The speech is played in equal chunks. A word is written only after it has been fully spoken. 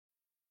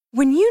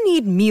When you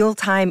need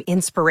mealtime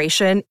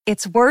inspiration,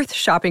 it's worth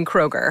shopping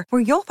Kroger,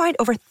 where you'll find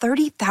over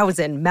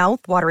 30,000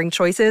 mouth-watering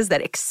choices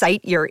that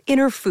excite your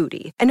inner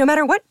foodie. And no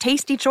matter what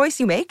tasty choice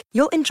you make,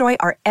 you'll enjoy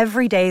our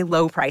everyday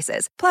low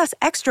prices, plus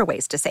extra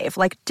ways to save,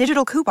 like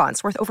digital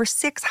coupons worth over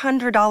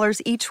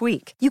 $600 each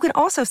week. You can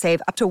also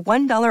save up to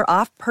 $1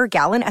 off per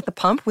gallon at the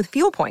pump with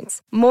fuel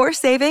points. More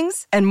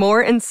savings and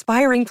more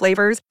inspiring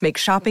flavors make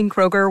shopping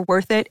Kroger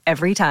worth it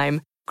every time.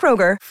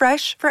 Kroger,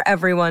 fresh for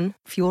everyone.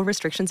 Fuel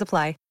restrictions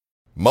apply.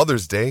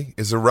 Mother's Day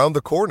is around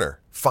the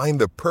corner.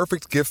 Find the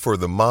perfect gift for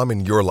the mom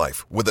in your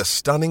life with a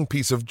stunning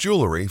piece of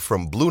jewelry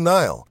from Blue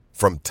Nile.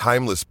 From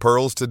timeless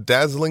pearls to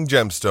dazzling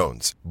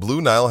gemstones,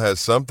 Blue Nile has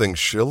something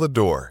she'll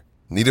adore.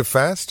 Need it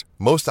fast?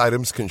 Most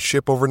items can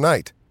ship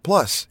overnight.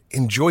 Plus,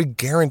 enjoy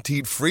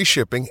guaranteed free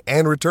shipping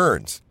and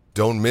returns.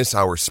 Don't miss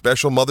our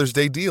special Mother's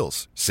Day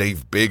deals.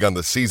 Save big on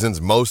the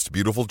season's most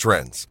beautiful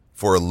trends.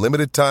 For a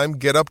limited time,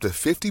 get up to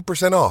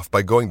 50% off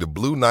by going to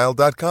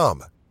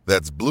BlueNile.com.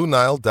 That's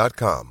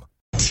BlueNile.com.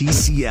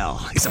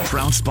 TCL is a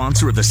proud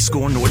sponsor of the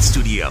Score North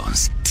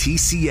Studios.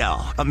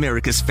 TCL,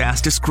 America's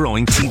fastest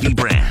growing TV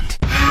brand.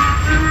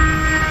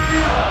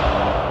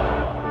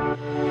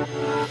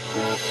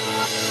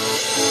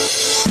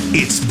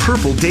 It's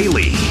Purple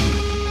Daily.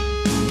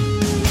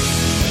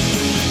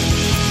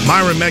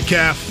 Myron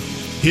Metcalf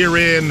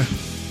here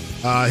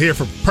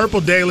for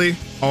Purple Daily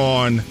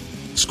on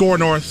Score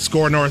North,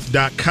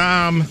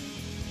 scorenorth.com.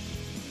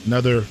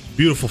 Another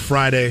beautiful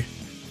Friday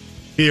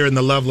here in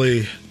the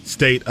lovely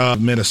state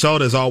of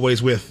Minnesota, as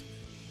always, with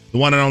the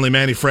one and only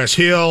Manny Fresh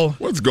Hill.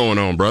 What's going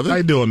on, brother? How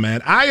you doing,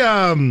 man?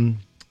 I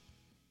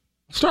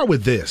start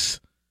with this.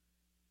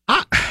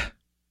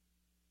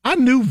 I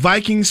knew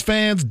Vikings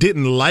fans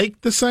didn't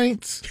like the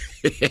Saints.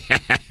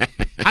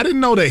 I didn't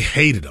know they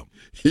hated them.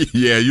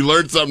 Yeah, you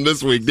learned something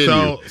this week,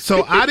 didn't you?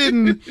 So I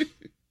didn't.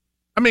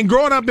 I mean,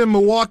 growing up in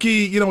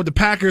Milwaukee, with the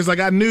Packers, like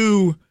I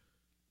knew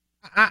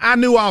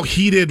how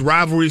heated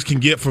rivalries can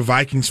get for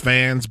Vikings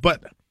fans,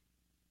 but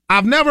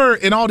I've never,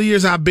 in all the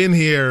years I've been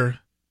here,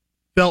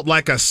 felt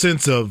like a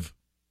sense of,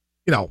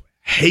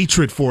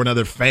 hatred for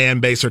another fan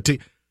base or team.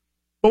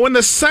 But when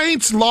the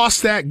Saints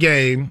lost that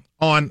game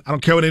on, I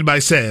don't care what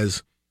anybody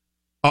says,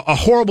 a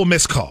horrible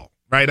missed call,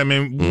 right? I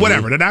mean,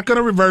 whatever. They're not going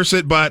to reverse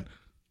it, but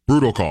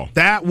brutal call.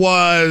 That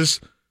was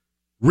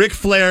Ric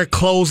Flair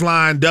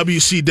clothesline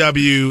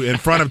WCW in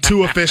front of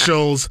two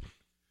officials,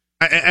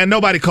 and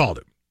nobody called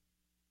it.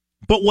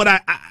 But what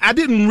I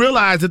didn't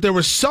realize that there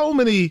were so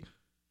many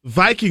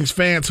Vikings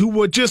fans who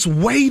were just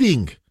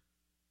waiting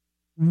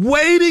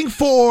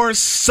for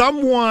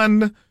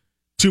someone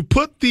to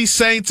put the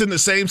Saints in the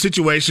same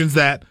situations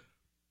that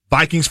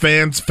Vikings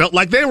fans felt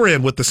like they were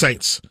in with the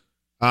Saints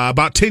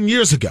about 10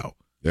 years ago.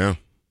 Yeah.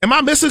 Am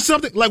I missing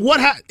something? Like,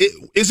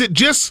 is it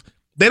just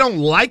they don't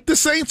like the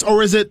Saints,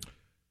 or is it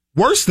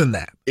worse than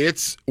that?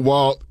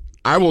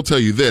 I will tell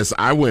you this.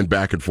 I went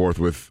back and forth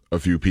with a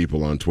few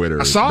people on Twitter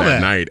that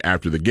night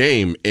after the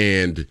game,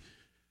 and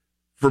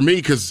for me,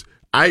 because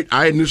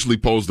I initially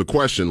posed the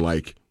question,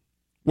 like,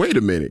 wait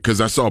a minute, because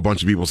I saw a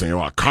bunch of people saying,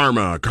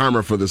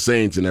 karma for the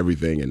Saints and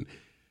everything.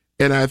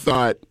 And I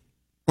thought,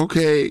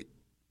 okay,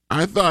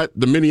 I thought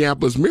the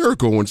Minneapolis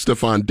Miracle when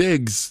Stephon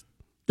Diggs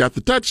got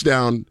the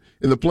touchdown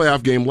in the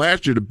playoff game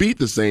last year to beat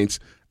the Saints,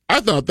 I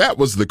thought that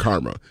was the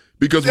karma.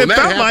 Because when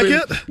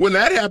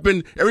that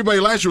happened, everybody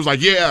last year was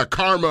like, yeah,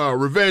 karma,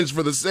 revenge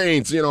for the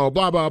Saints, blah,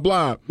 blah,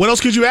 blah. What else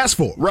could you ask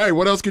for? Right,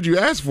 what else could you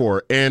ask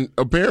for? And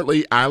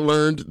apparently I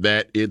learned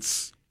that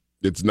it's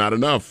not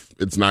enough.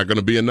 It's not going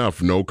to be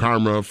enough. No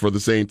karma for the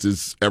Saints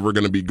is ever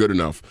going to be good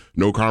enough.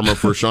 No karma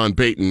for Sean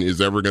Payton is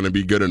ever going to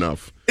be good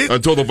enough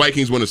until the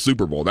Vikings win a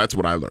Super Bowl. That's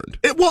what I learned.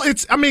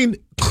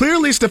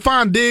 Clearly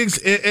Stephon Diggs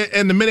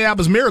and the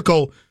Minneapolis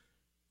Miracle,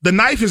 the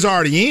knife is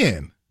already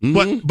in.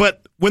 Mm-hmm.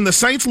 But when the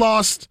Saints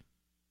lost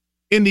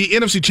in the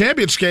NFC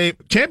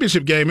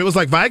championship game, it was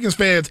like Vikings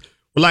fans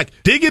were like,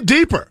 dig it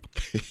deeper.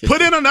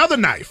 Put in another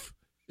knife.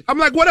 I'm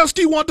like, what else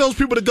do you want those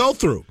people to go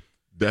through?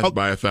 Death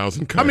by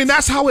 1,000 cuts. I mean,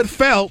 that's how it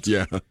felt.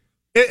 Yeah.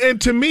 And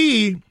to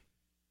me,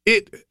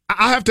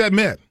 I have to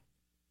admit,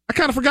 I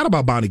kind of forgot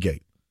about Bonnie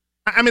Gate.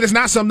 I mean, it's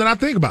not something I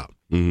think about.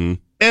 Mm-hmm.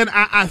 And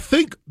I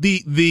think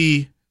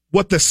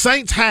what the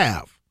Saints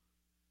have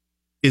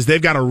is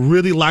they've got a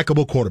really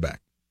likable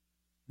quarterback.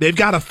 They've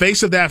got a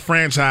face of that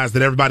franchise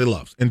that everybody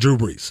loves, and Drew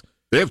Brees.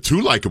 They have two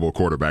likable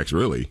quarterbacks,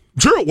 really.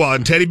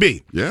 And Teddy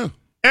B. Yeah.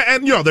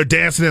 And they're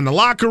dancing in the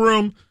locker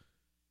room.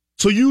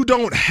 So you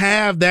don't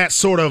have that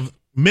sort of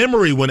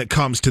memory when it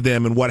comes to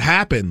them and what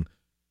happened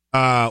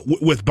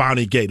with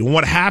Bonnie Gate and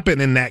what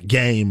happened in that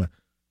game.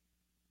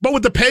 But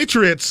with the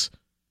Patriots,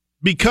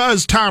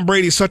 because Tom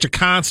Brady's such a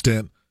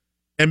constant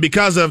and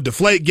because of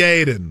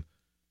Deflategate and,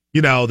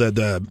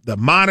 the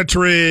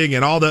monitoring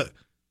and all the,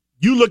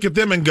 you look at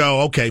them and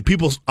go, okay,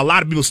 a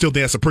lot of people still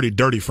think that's a pretty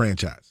dirty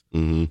franchise.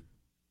 Mm-hmm.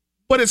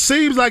 But it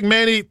seems like,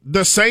 Manny,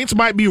 the Saints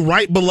might be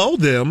right below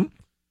them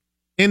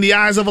in the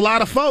eyes of a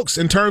lot of folks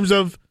in terms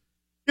of,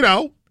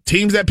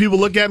 teams that people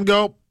look at and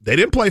go, they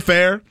didn't play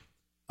fair.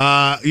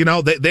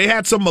 They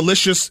had some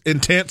malicious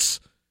intents,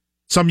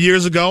 some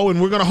years ago,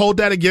 and we're going to hold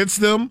that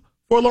against them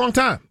for a long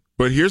time.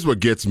 But here's what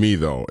gets me,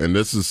 though, and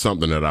this is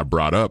something that I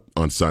brought up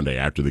on Sunday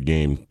after the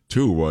game,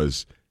 too,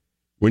 was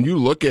when you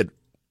look at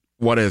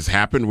what has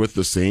happened with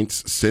the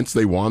Saints since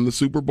they won the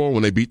Super Bowl,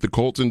 when they beat the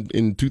Colts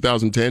in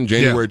 2010,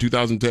 January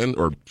 2010,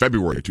 or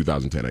February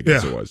 2010, I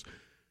guess it was.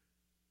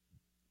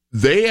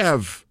 They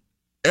have,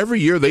 every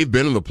year they've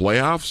been in the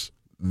playoffs,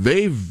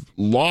 they've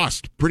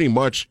lost pretty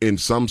much in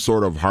some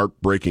sort of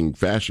heartbreaking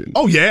fashion.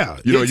 Oh, yeah.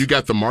 You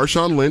got the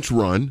Marshawn Lynch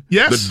run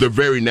the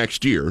very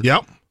next year.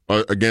 Yep.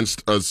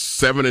 Against a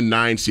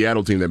 7-9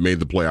 Seattle team that made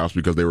the playoffs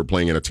because they were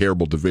playing in a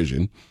terrible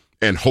division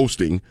and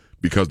hosting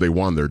because they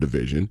won their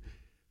division.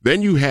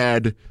 Then you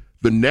had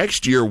the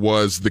next year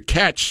was the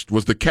catch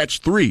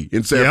 3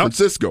 in San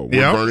Francisco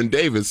where Vernon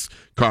Davis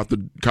caught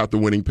the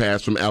winning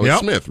pass from Alex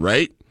Smith,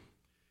 right?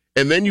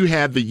 And then you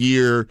had the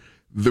year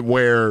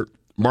where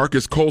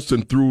Marcus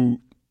Colston threw.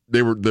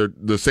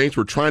 The Saints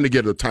were trying to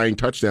get a tying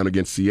touchdown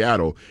against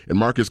Seattle, and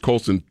Marcus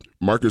Colston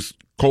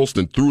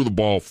threw the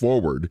ball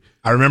forward.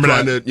 I remember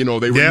that.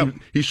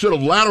 He should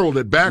have lateraled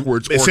it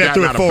backwards or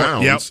gotten out of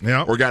bounds,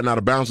 or gotten out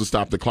of bounds to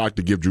stop the clock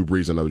to give Drew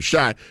Brees another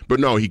shot. But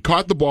no, he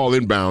caught the ball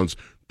inbounds,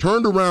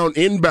 turned around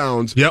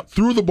inbounds,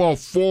 threw the ball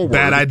forward.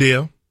 Bad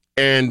idea.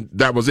 And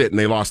that was it, and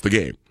they lost the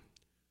game.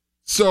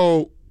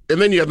 So,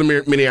 and then you have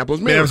the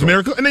Minneapolis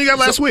Miracle. And then you got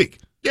last week.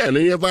 Yeah, and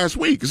then you have last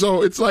week.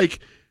 So it's like,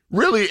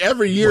 really,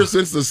 every year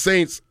since the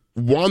Saints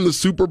won the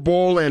Super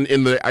Bowl, and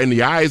in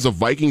the eyes of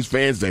Vikings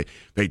fans,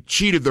 they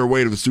cheated their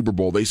way to the Super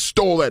Bowl. They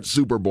stole that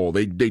Super Bowl.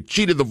 They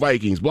cheated the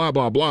Vikings, blah,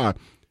 blah, blah.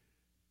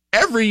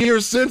 Every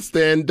year since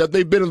then that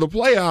they've been in the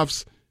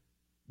playoffs,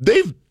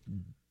 they've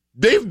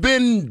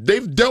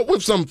dealt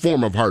with some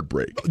form of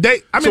heartbreak.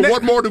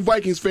 What more do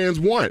Vikings fans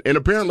want? And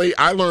apparently,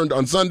 I learned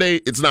on Sunday,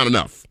 it's not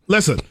enough.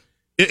 Listen,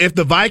 if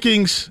the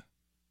Vikings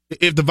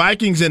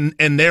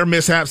and their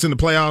mishaps in the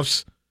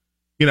playoffs,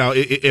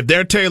 if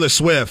they're Taylor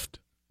Swift,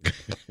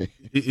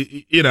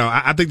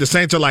 I think the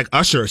Saints are like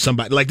Usher or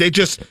somebody. Like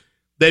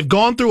they've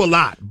gone through a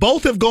lot.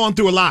 Both have gone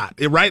through a lot,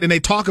 right? And they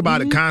talk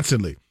about it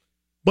constantly.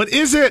 But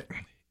is it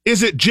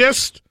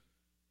just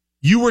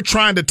you were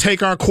trying to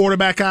take our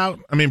quarterback out?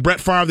 I mean, Brett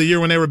Favre the year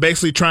when they were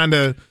basically trying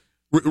to,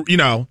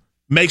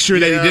 make sure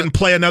that he didn't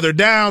play another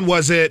down.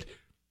 Was it,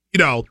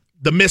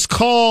 the missed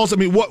calls? I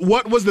mean,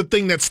 what was the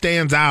thing that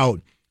stands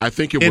out? I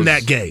think it in was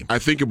that game. I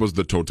think it was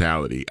the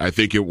totality. I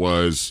think it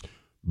was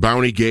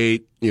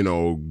Bountygate,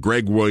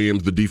 Greg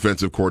Williams, the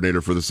defensive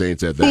coordinator for the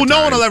Saints at that time.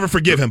 No one will ever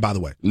forgive him, by the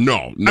way.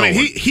 No. I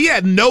mean, he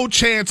had no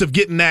chance of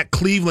getting that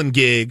Cleveland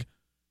gig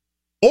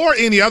or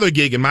any other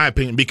gig, in my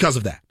opinion, because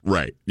of that.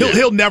 Right.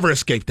 He'll never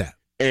escape that.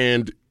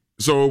 And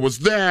so it was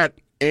that,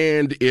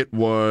 and it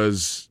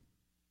was,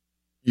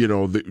 you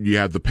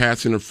had the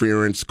pass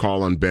interference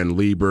call on Ben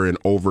Lieber in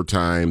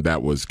overtime.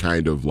 That was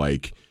kind of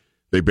like,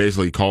 they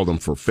basically called him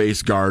for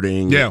face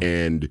guarding. Yeah.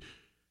 And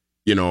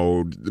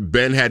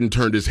Ben hadn't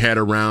turned his head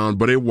around,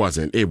 but it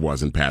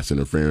wasn't pass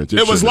interference.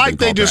 It was like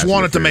they just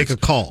wanted to make a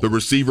call. The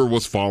receiver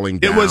was falling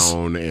down.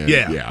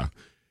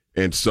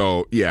 And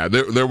so,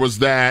 there was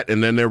that,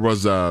 and then there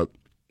was a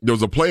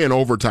play in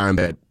overtime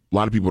that a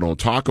lot of people don't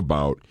talk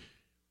about,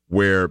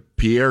 where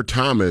Pierre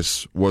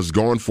Thomas was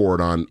going for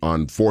it on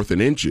 4th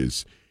and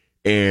inches,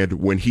 and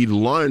when he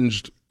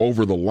lunged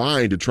over the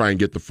line to try and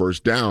get the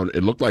first down,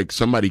 it looked like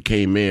somebody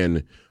came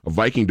in, a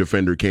Viking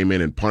defender came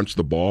in and punched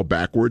the ball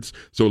backwards.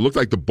 So it looked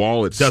like the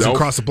ball itself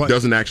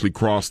doesn't actually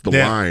cross the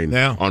line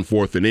on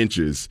 4th and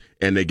inches,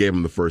 and they gave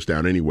him the first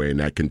down anyway, and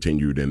that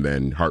continued, and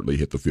then Hartley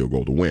hit the field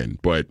goal to win.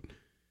 But,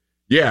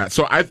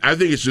 so I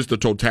think it's just the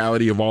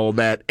totality of all of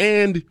that.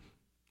 And,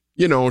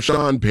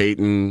 Sean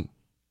Payton.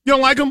 You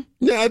don't like him?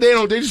 Yeah, they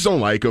just don't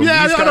like him.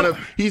 Yeah,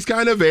 he's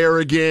kind of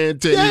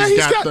arrogant, and he's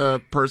got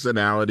the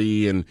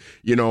personality. And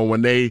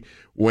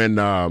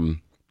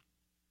when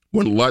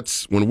Will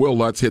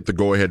Lutz hit the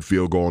go-ahead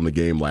field goal in the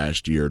game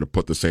last year to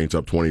put the Saints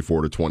up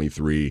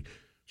 24-23,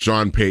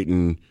 Sean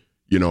Payton,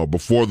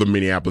 before the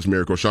Minneapolis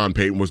Miracle, Sean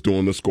Payton was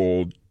doing the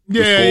skull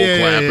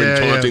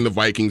clapping, taunting the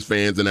Vikings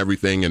fans and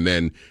everything, and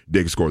then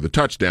Diggs scored the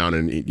touchdown,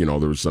 and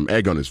there was some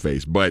egg on his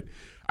face, but.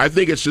 I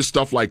think it's just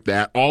stuff like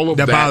that. All of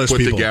that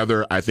put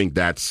together, I think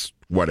that's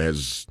what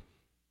has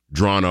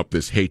drawn up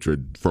this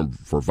hatred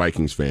for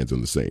Vikings fans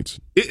and the Saints.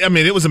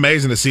 It was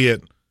amazing to see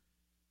it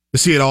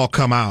all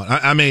come out.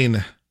 I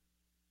mean,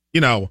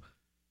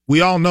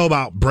 we all know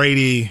about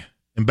Brady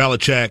and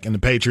Belichick and the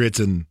Patriots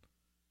and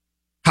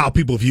how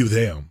people view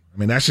them. I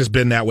mean, that's just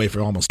been that way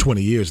for almost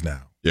 20 years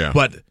now. Yeah.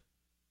 But,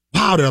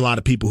 wow, there are a lot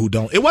of people who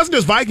don't. It wasn't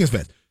just Vikings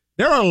fans.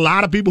 There are a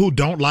lot of people who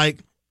don't like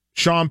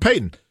Sean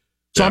Payton.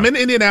 So I'm in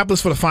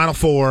Indianapolis for the Final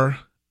Four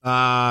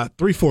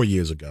 3-4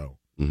 years ago.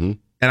 Mm-hmm.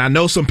 And I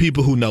know some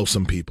people who know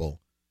some people.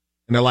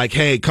 And they're like,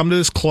 hey, come to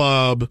this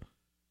club.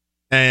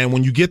 And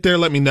when you get there,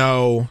 let me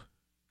know,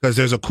 because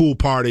there's a cool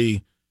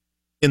party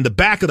in the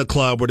back of the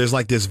club where there's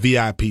like this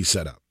VIP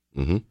setup.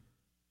 Mm-hmm.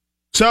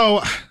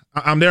 So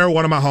I'm there with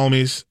one of my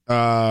homies,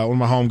 one of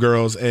my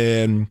homegirls,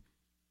 and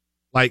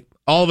like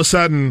all of a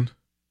sudden,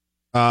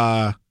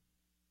 Charles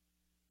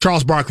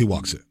Barkley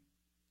walks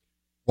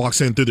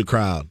in through the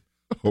crowd.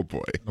 Oh,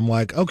 boy. I'm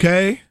like,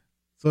 okay.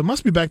 So it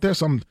must be back there.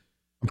 So I'm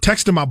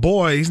texting my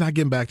boy. He's not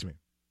getting back to me.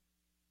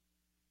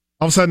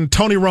 All of a sudden,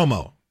 Tony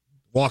Romo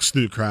walks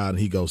through the crowd, and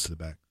he goes to the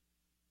back.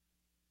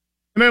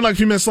 And then like a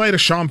few minutes later,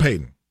 Sean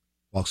Payton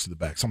walks to the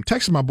back. So I'm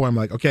texting my boy. I'm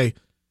like, okay,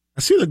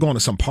 I see they're going to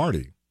some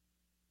party.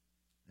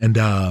 And,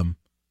 can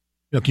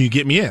you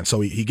get me in?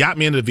 So he got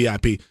me into the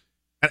VIP.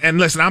 And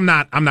listen, I'm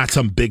not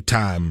some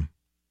big-time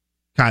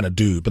kind of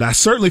dude, but I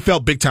certainly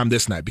felt big-time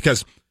this night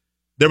because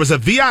there was a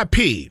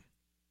VIP,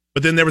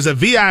 but then there was a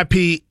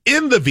VIP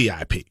in the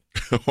VIP.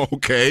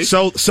 Okay.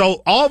 So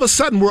all of a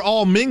sudden, we're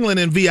all mingling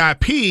in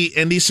VIP,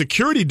 and these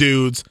security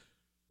dudes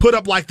put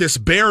up like this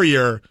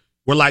barrier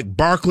where like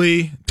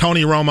Barkley,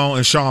 Tony Romo,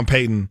 and Sean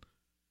Payton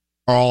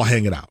are all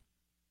hanging out,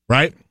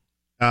 right?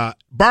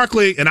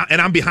 Barkley, and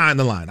I'm behind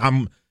the line.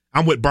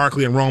 I'm with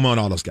Barkley and Romo and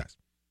all those guys.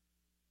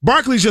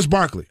 Barkley's just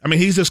Barkley. I mean,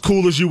 he's as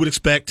cool as you would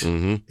expect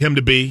him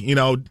to be. You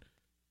know,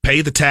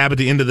 pay the tab at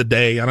the end of the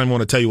day. I don't even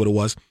want to tell you what it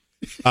was.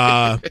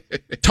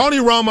 Tony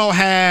Romo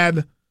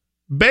had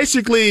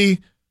basically,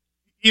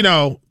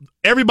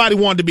 everybody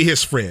wanted to be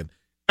his friend.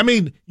 I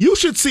mean, you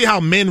should see how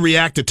men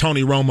react to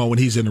Tony Romo when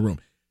he's in the room.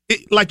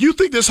 You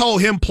think this whole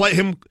him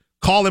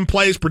calling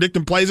plays,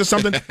 predicting plays or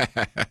something?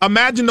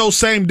 Imagine those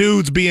same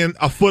dudes being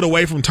a foot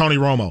away from Tony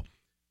Romo.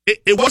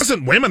 It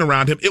wasn't women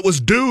around him. It was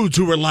dudes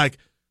who were like,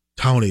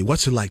 Tony,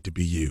 what's it like to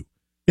be you? You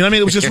know what I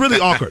mean? It was just really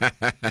awkward.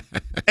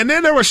 And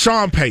then there was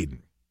Sean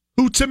Payton,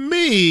 who to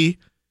me,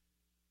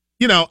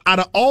 out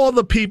of all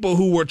the people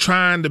who were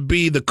trying to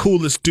be the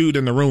coolest dude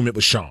in the room, it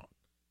was Sean,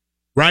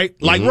 right?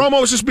 Like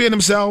Romo was just being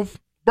himself.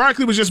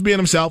 Barkley was just being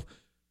himself.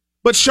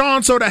 But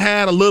Sean sort of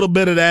had a little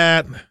bit of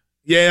that.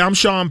 Yeah, I'm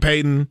Sean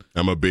Payton.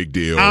 I'm a big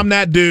deal. I'm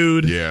that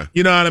dude. Yeah.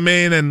 You know what I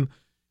mean? And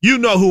you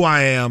know who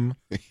I am.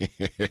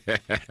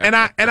 and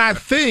I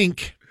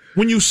think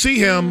when you see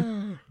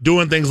him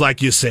doing things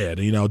like you said,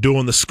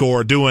 doing the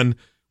score,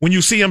 when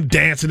you see him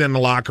dancing in the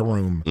locker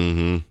room,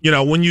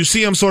 when you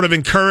see him sort of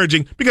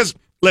encouraging, because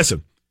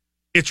listen,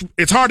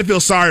 it's hard to feel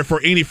sorry for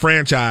any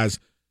franchise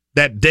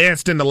that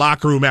danced in the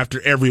locker room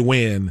after every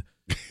win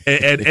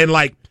and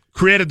like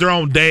created their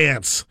own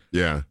dance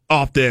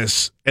off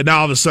this, and now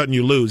all of a sudden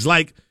you lose.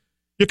 Like,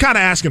 you're kind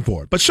of asking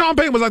for it. But Sean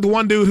Payton was like the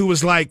one dude who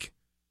was like,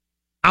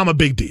 I'm a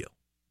big deal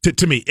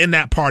to me in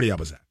that party I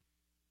was at.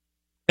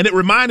 And it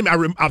reminded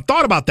me, I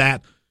thought about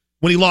that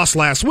when he lost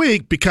last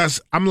week, because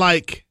I'm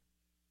like,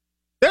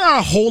 there are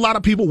a whole lot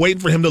of people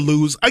waiting for him to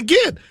lose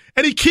again.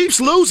 And he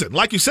keeps losing.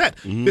 Like you said,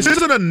 this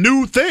isn't a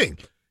new thing.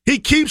 He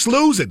keeps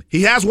losing.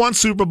 He has won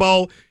Super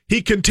Bowl.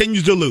 He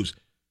continues to lose.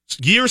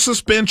 Year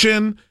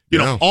suspension,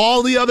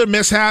 all the other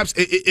mishaps.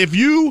 If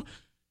you,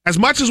 as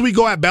much as we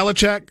go at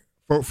Belichick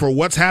for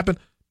what's happened,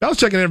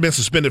 Belichick had never been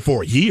suspended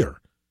for a year.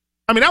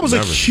 I mean, that was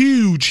a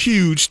huge,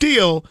 huge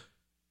deal.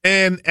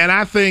 And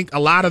I think a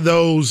lot of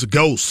those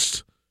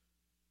ghosts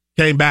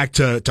came back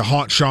to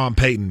haunt Sean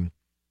Payton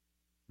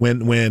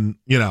when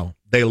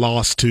they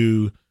lost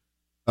to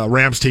a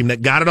Rams team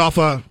that got it off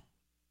a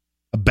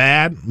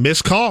bad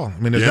missed call. I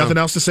mean, there's nothing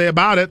else to say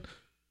about it.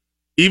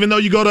 Even though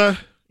you go to,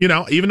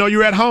 even though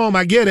you're at home,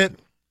 I get it.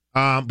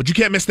 But you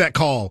can't miss that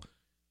call.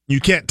 You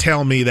can't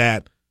tell me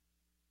that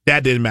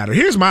didn't matter.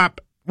 Here's one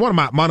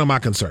of my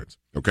concerns.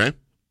 Okay.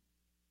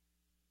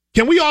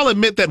 Can we all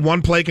admit that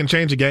one play can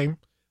change a game?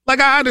 Like,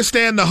 I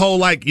understand the whole,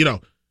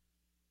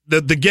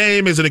 the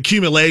game is an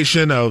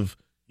accumulation of,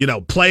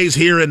 plays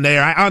here and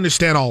there. I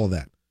understand all of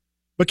that.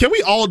 But can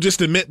we all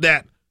just admit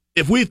that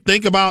if we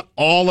think about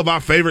all of our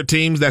favorite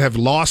teams that have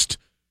lost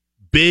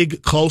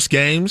big, close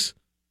games,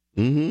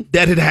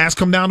 that it has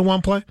come down to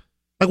one play?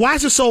 Like, why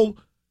is it so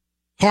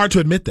hard to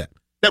admit that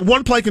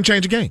one play can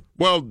change a game?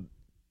 Well,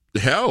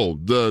 hell,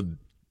 the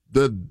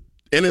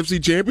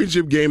NFC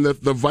Championship game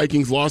that the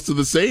Vikings lost to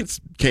the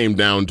Saints came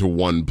down to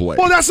one play.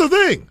 Well, that's the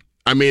thing.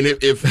 I mean,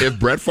 if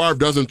Brett Favre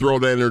doesn't throw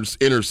that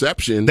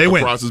interception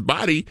across his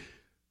body,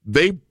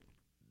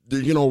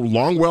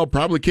 Longwell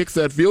probably kicks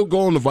that field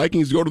goal and the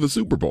Vikings go to the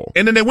Super Bowl.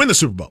 And then they win the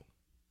Super Bowl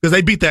because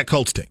they beat that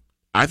Colts team.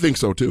 I think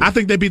so, too. I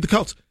think they beat the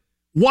Colts.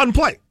 One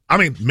play. I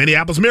mean,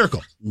 Minneapolis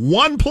Miracle.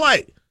 One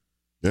play.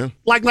 Yeah.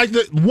 Like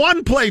the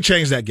one play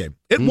changed that game.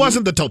 It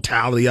wasn't the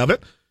totality of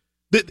it.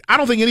 I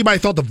don't think anybody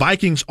thought the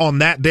Vikings on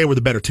that day were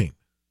the better team.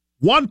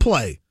 One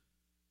play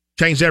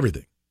changed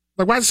everything.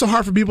 Like, why is it so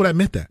hard for people to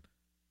admit that?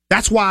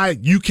 That's why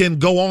you can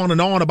go on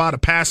and on about a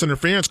pass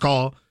interference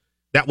call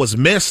that was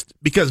missed,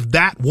 because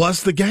that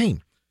was the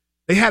game.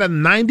 They had a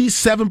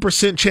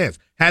 97% chance.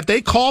 Had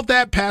they called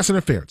that pass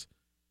interference,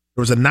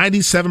 there was a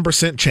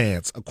 97%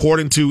 chance,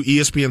 according to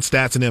ESPN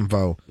stats and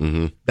info,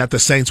 that the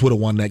Saints would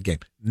have won that game.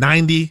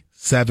 97%.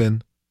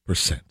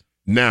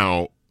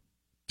 Now,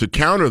 to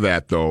counter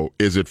that, though,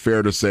 is it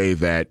fair to say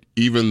that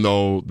even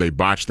though they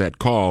botched that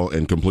call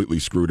and completely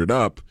screwed it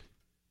up,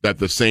 that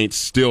the Saints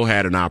still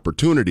had an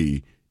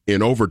opportunity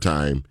in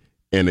overtime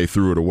and they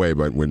threw it away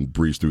when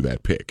Brees threw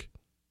that pick?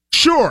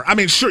 Sure. I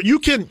mean, sure. You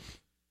can,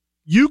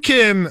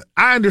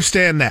 I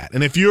understand that.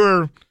 And if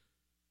you're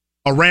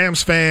a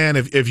Rams fan,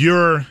 if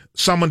you're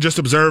someone just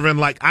observing,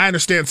 like, I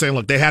understand saying,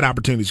 look, they had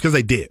opportunities because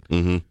they did.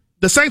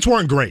 The Saints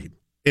weren't great.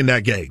 in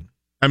that game.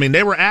 I mean,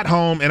 they were at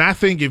home, and I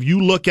think if you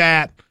look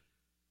at,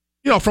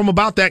 from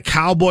about that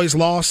Cowboys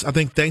loss, I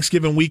think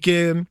Thanksgiving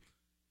weekend,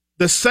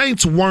 the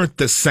Saints weren't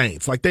the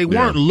Saints. Like, they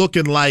weren't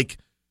looking like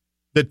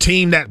the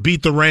team that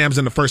beat the Rams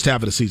in the first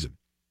half of the season.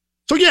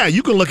 So, yeah,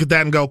 you can look at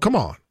that and go, come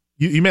on.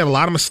 You made a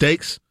lot of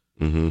mistakes.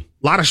 Mm-hmm. A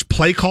lot of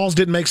play calls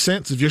didn't make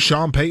sense. If you're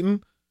Sean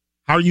Payton,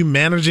 how are you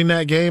managing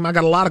that game? I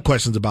got a lot of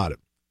questions about it.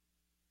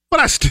 But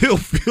I still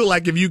feel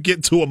like if you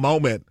get to a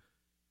moment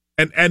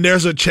and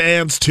there's a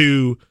chance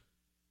to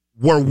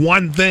where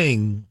one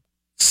thing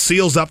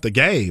seals up the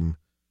game,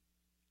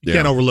 you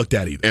can't overlook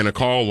that either. And a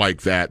call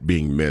like that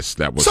being missed,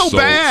 that was so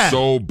bad.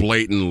 So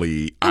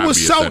blatantly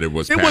obvious that it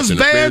was pass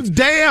Van interference.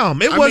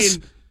 Damme.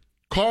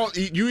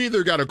 You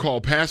either got to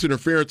call pass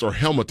interference or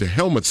helmet to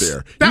helmet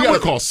there. You got to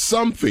call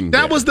something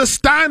That was the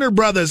Steiner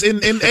brothers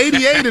in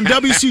 88 in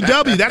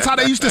WCW. That's how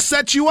they used to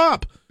set you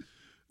up.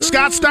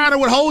 Scott Steiner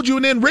would hold you,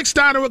 and then Rick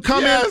Steiner would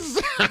come in.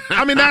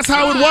 I mean, that's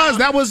how it was.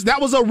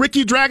 That was a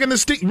Ricky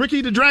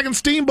the Dragon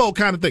Steamboat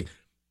kind of thing.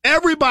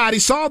 Everybody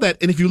saw that,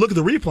 and if you look at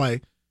the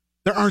replay,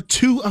 there are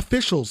two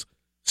officials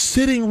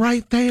sitting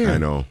right there. I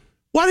know.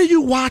 What are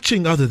you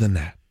watching other than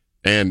that?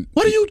 And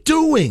what are you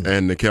doing?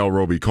 And Nikel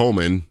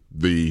Roby-Coleman,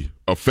 the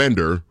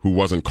offender who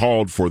wasn't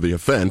called for the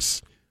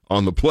offense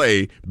on the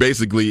play,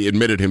 basically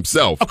admitted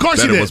himself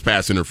that it was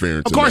pass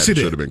interference. Of course he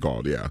did. Should have been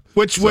called, yeah.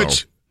 Which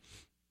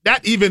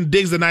that even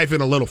digs the knife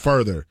in a little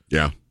further.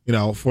 Yeah.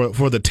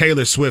 For the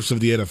Taylor Swifts of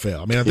the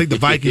NFL. I mean, I think the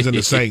Vikings and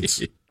the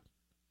Saints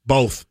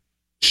both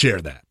share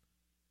that.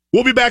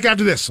 We'll be back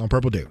after this on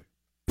Purple Daily.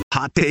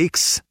 Hot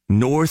takes,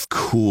 North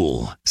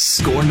cool.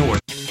 Score North.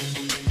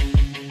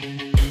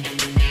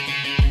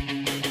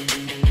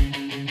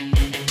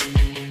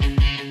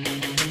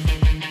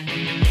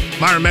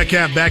 Myron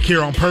Metcalf back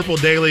here on Purple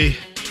Daily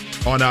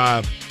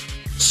on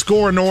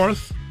Score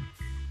North,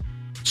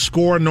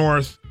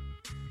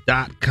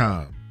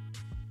 scorenorth.com.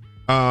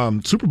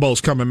 Super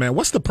Bowl's coming, man.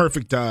 What's the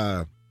perfect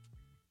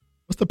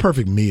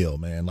meal,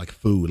 man? Like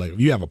food, like if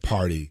you have a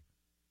party.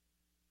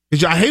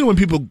 Because I hate when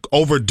people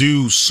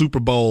overdo Super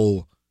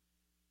Bowl.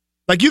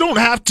 Like, you don't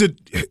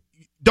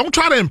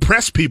try to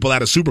impress people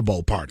at a Super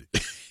Bowl party.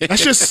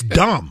 That's just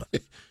dumb.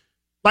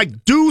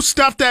 Like, do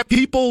stuff that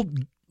people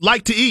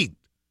like to eat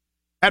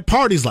at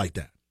parties like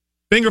that.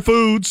 Finger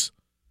foods,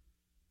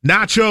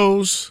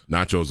 nachos.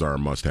 Nachos are a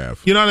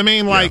must-have. You know what I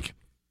mean? Like,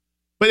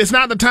 but it's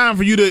not the time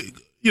for you to,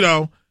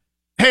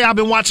 hey, I've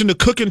been watching the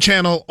cooking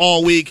channel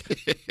all week,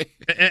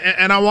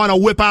 and I want to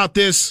whip out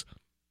this,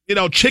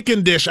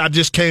 chicken dish I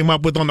just came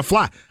up with on the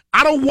fly.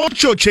 I don't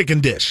want your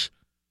chicken dish,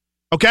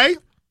 okay?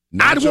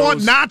 I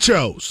want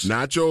nachos.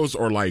 Nachos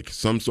or like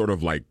some sort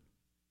of like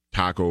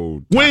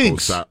taco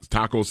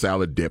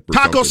salad dip or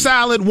taco something.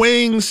 Salad,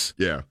 wings.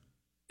 Yeah.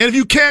 And if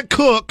you can't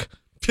cook,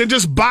 then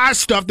just buy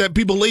stuff that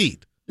people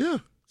eat. Yeah.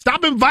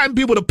 Stop inviting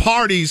people to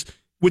parties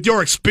with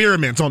your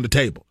experiments on the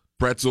table.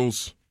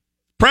 Pretzels.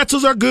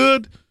 Pretzels are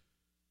good.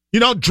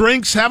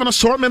 Drinks, have an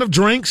assortment of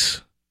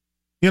drinks,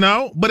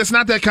 but it's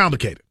not that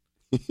complicated.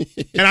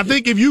 And I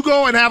think if you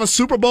go and have a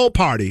Super Bowl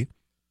party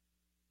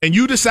and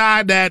you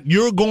decide that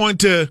you're going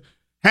to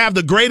have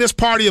the greatest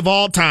party of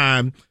all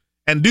time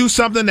and do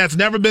something that's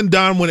never been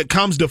done when it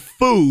comes to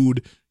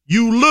food,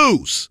 you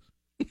lose.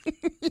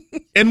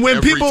 And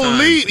when people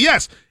leave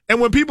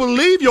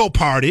your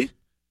party,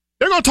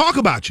 they're going to talk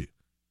about you.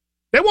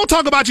 They won't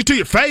talk about you to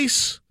your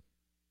face,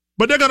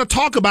 but they're going to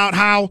talk about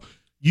how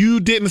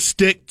you didn't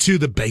stick to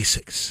the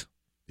basics.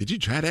 Did you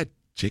try that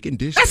chicken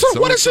dish? That's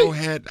what is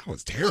it? That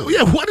was terrible.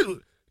 Yeah, what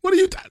are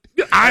you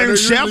Iron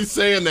Chef? Usually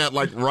saying that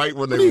like right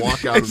when they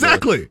walk out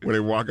when they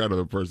walk out of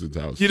the person's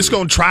house. You're just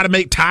going to try to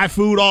make Thai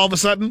food all of a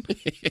sudden?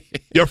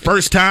 Your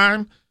first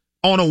time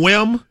on a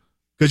whim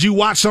because you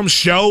watch some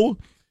show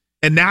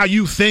and now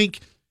you think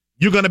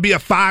you're going to be a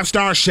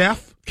 5-star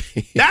chef?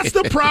 That's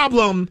the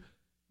problem.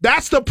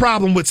 That's the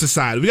problem with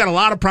society. We got a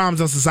lot of problems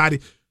in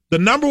society. The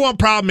number one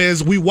problem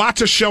is we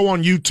watch a show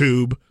on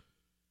YouTube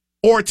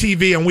or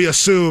TV and we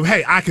assume,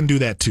 hey, I can do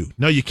that too.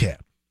 No, you can't.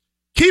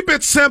 Keep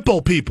it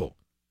simple, people.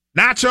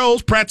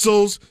 Nachos,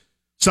 pretzels,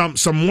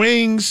 some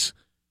wings.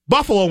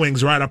 Buffalo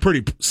wings, right, are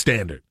pretty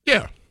standard.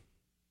 Yeah.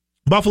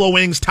 Buffalo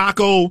wings,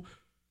 taco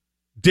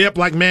dip,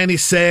 like Manny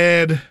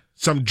said,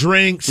 some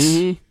drinks.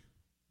 Mm-hmm.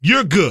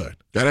 You're good.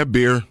 Gotta have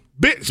beer.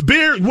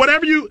 Beer,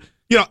 whatever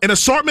an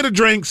assortment of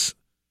drinks,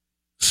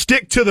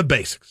 stick to the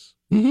basics,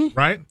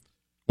 right?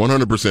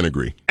 100%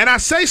 agree. And I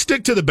say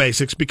stick to the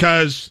basics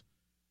because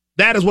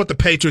that is what the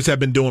Patriots have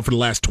been doing for the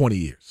last 20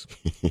 years.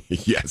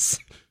 Yes.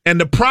 And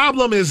the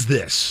problem is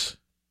this.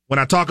 When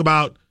I talk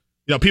about,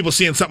 people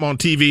seeing something on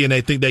TV and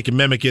they think they can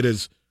mimic it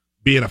as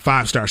being a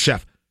 5-star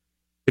chef.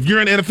 If you're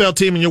an NFL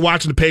team and you're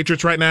watching the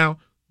Patriots right now,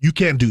 you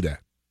can't do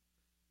that.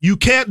 You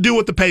can't do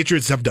what the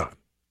Patriots have done.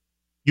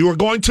 You are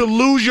going to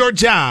lose your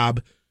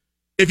job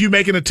if you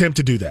make an attempt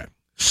to do that.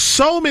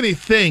 So many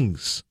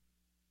things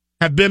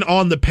have been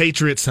on the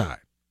Patriots side.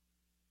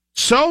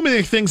 So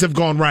many things have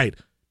gone right,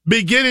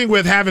 beginning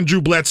with having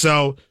Drew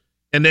Bledsoe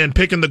and then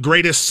picking the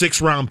greatest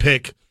 6th-round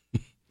pick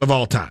of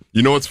all time.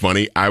 You know what's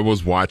funny? I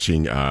was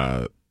watching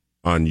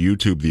on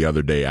YouTube the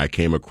other day, I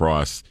came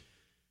across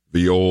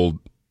the old,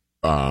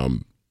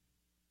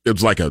 it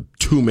was like a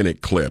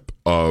 2-minute clip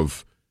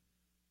of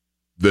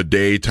the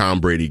day Tom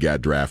Brady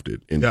got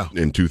drafted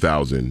in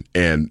 2000.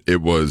 And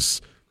it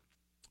was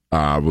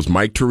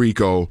Mike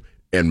Tirico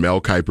and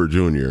Mel Kiper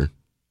Jr.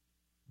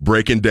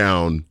 breaking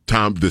down the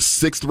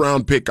 6th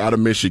round pick out of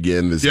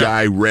Michigan. This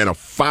guy ran a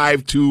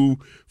 5.2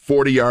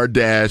 40-yard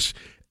dash.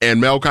 And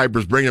Mel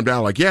Kiper's bringing him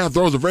down like,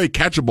 throws a very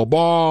catchable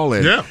ball.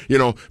 And,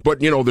 but,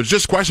 there's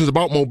just questions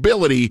about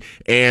mobility.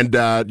 And,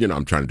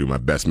 I'm trying to do my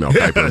best Mel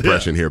Kiper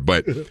impression here.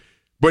 But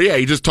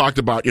he just talked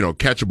about,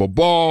 catchable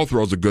ball,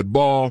 throws a good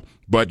ball,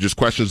 but just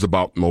questions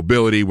about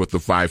mobility with the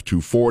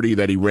 5.2 40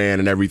 that he ran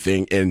and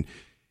everything. And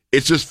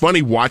it's just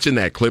funny watching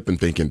that clip and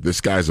thinking this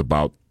guy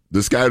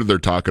that they're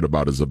talking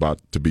about is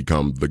about to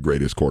become the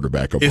greatest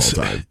quarterback of all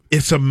time.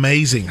 It's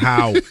amazing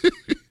how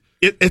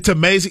it's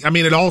amazing. I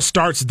mean, it all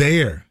starts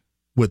there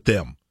with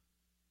them.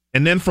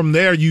 And then from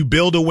there, you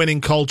build a winning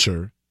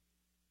culture.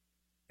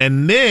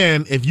 And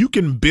then if you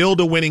can build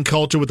a winning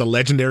culture with a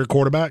legendary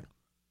quarterback,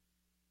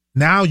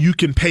 now you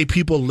can pay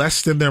people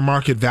less than their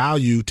market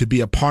value to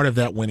be a part of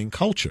that winning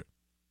culture.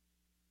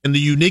 And the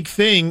unique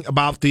thing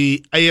about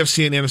the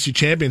AFC and NFC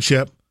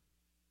championship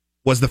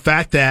was the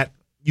fact that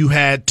you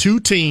had two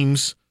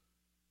teams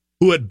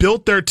who had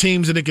built their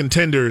teams into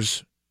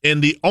contenders in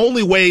the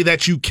only way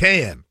that you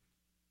can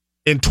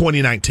in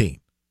 2019.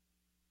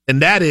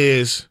 And that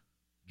is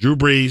Drew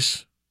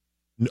Brees,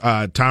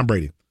 Tom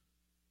Brady.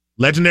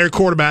 Legendary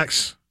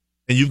quarterbacks,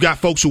 and you've got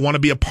folks who want to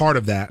be a part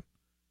of that,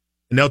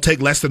 and they'll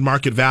take less than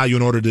market value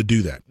in order to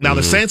do that. Now,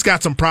 the Saints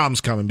got some problems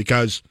coming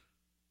because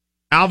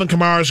Alvin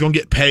Kamara is going to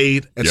get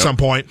paid at some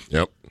point.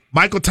 Yep.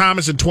 Michael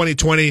Thomas in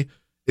 2020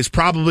 is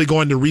probably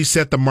going to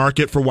reset the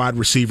market for wide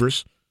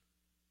receivers.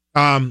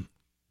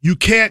 You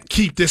can't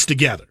keep this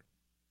together.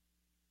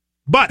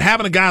 But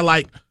having a guy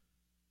like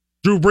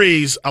Drew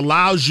Brees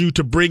allows you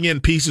to bring in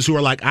pieces who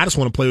are like, I just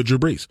want to play with Drew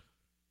Brees.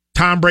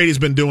 Tom Brady's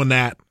been doing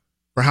that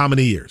for how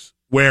many years?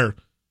 Where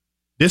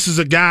this is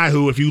a guy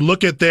who, if you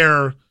look at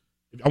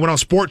I went on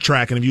Sport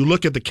Track, and if you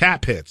look at the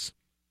cap hits,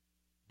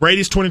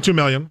 Brady's $22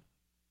 million,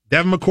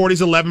 Devin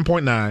McCourty's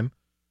 $11.9,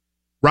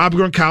 Rob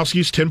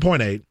Gronkowski's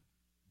 $10.8,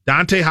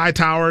 Dante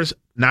Hightower's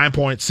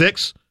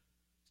 $9.6,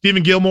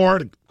 Stephen Gilmore,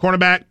 the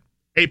cornerback,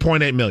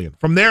 $8.8 million.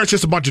 From there, it's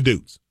just a bunch of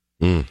dudes.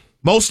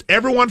 Most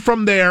everyone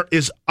from there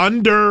is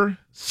under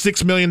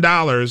 $6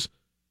 million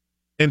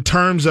in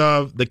terms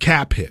of the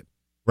cap hit,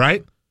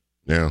 right?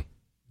 Yeah.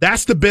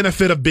 That's the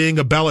benefit of being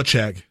a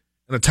Belichick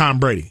and a Tom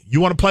Brady.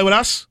 You want to play with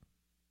us?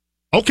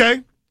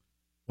 Okay.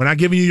 We're not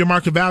giving you your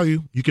market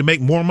value. You can make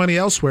more money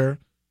elsewhere.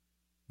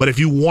 But if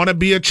you want to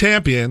be a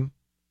champion,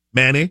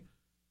 Manny,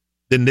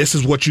 then this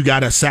is what you got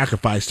to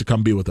sacrifice to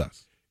come be with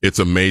us. It's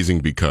amazing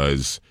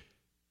because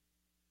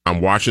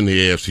I'm watching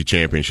the AFC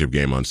Championship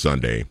game on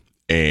Sunday,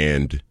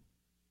 and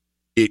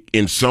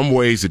in some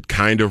ways, it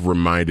kind of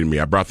reminded me,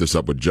 I brought this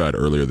up with Judd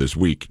earlier this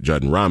week,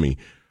 Judd and Rami,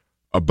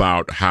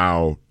 about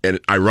how, and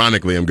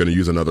ironically, I'm going to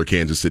use another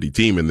Kansas City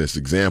team in this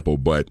example,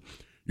 but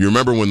you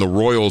remember when the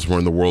Royals were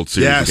in the World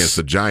Series against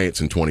the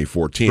Giants in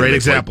 2014. Great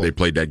example. They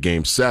played that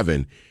Game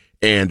 7.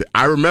 And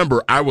I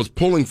remember I was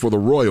pulling for the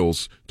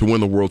Royals to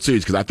win the World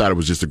Series because I thought it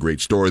was just a great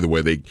story, the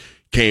way they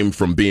came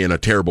from being a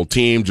terrible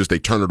team, just they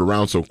turned it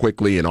around so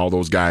quickly, and all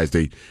those guys,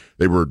 they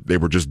were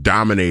just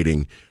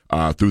dominating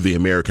through the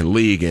American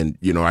League, and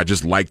I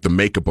just liked the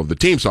makeup of the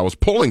team, so I was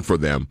pulling for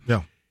them.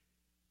 Yeah.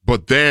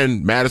 But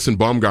then Madison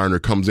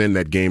Bumgarner comes in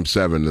that Game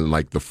 7 in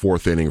like the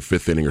 4th inning or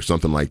 5th inning or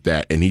something like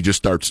that, and he just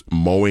starts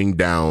mowing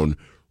down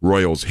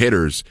Royals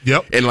hitters.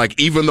 Yep. And like,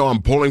 even though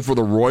I'm pulling for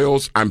the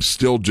Royals, I'm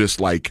still just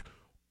like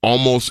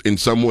almost in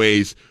some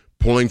ways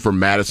pulling for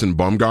Madison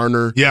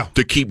Bumgarner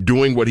to keep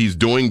doing what he's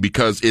doing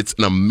because it's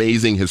an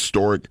amazing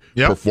historic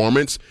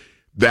performance.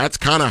 That's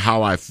kind of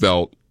how I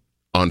felt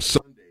on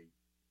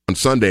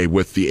Sunday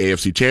with the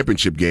AFC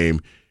Championship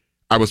game.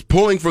 I was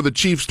pulling for the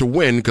Chiefs to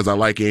win because I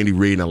like Andy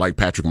Reid and I like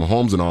Patrick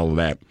Mahomes and all of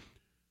that.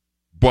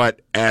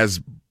 But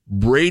as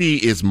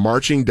Brady is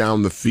marching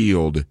down the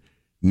field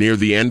near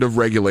the end of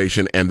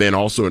regulation and then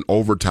also in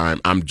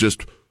overtime, I'm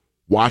just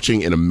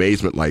watching in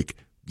amazement like,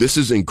 this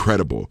is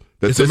incredible.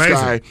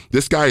 That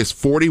this guy is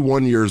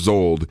 41 years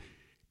old,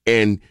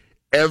 and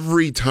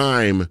every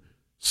time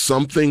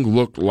something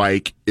looked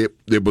like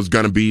it was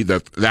going to be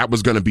that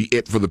was going to be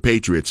it for the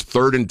Patriots,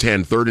 3rd and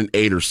 10, 3rd and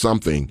 8 or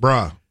something.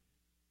 Bruh.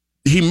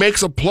 He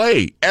makes a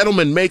play.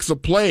 Edelman makes a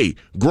play.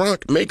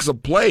 Gronk makes a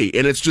play,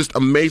 and it's just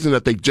amazing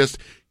that they just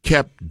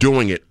kept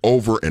doing it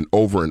over and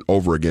over and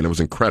over again. It was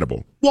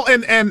incredible. Well,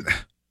 and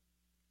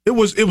it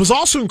was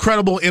also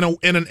incredible in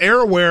an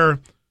era where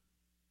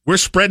we're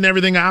spreading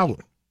everything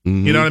out.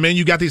 Mm-hmm. You know what I mean?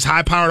 You got these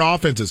high-powered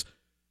offenses.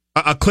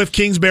 A Cliff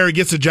Kingsbury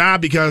gets a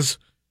job because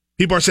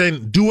people are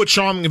saying, do what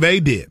Sean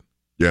McVay did.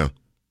 Yeah.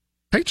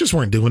 Patriots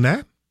weren't doing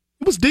that.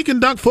 It was dink and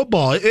dunk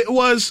football. It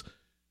was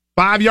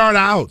 5-yard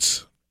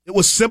outs. It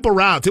was simple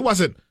routes. It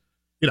wasn't,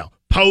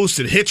 post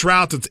and hitch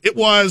routes. It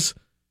was,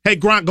 hey,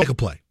 Gronk, go make a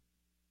play.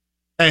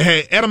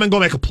 Hey, Edelman, go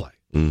make a play.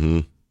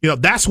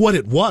 Mm-hmm. That's what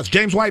it was.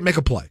 James White, make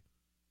a play.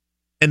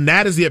 And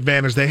that is the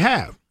advantage they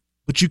have.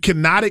 But you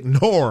cannot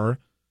ignore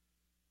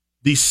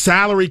the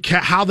salary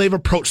cap, how they've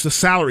approached the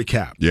salary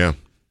cap. Yeah.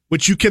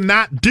 Which you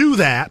cannot do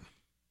that.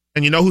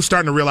 And you know who's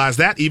starting to realize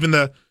that? Even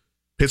the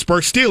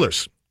Pittsburgh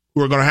Steelers,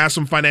 who are going to have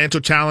some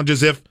financial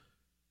challenges if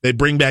they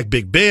bring back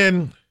Big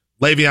Ben,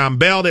 Le'Veon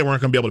Bell. They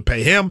weren't going to be able to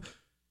pay him.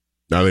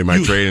 Now they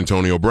might trade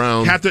Antonio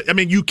Brown.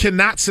 You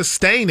cannot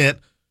sustain it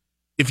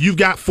if you've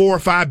got 4 or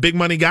 5 big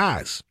money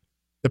guys.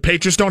 The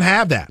Patriots don't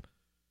have that.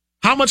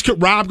 How much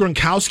could Rob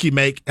Gronkowski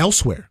make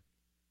elsewhere?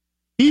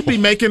 He'd be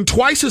making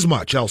twice as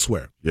much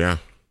elsewhere. Yeah.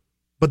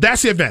 But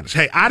that's the advantage.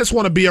 Hey, I just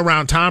want to be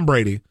around Tom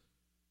Brady.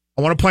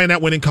 I want to play in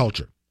that winning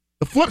culture.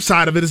 The flip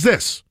side of it is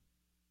this.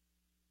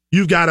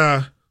 You've got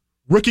a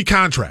rookie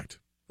contract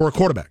for a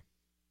quarterback.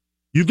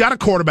 You've got a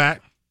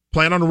quarterback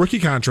playing on a rookie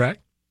contract,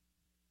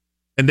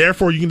 and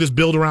therefore you can just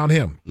build around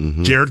him.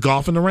 Mm-hmm. Jared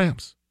Goff and the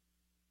Rams.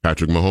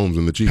 Patrick Mahomes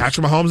and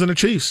the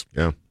Chiefs.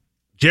 Yeah.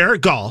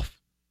 Jared Goff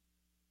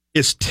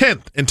is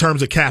 10th in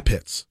terms of cap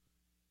hits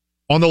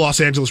on the Los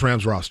Angeles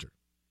Rams roster.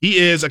 He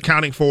is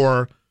accounting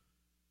for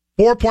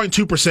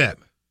 4.2%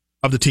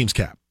 of the team's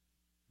cap,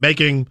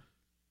 making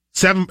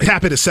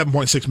cap hit is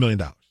 $7.6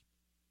 million.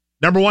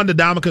 Number 1,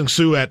 Ndamukong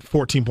Suh at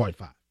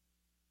 14.5.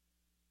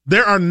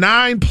 There are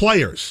 9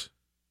 players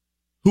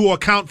who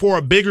account for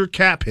a bigger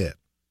cap hit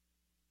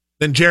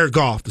than Jared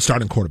Goff, the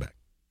starting quarterback.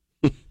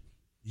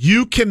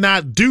 You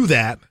cannot do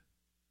that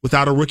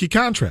without a rookie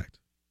contract.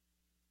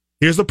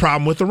 Here's the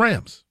problem with the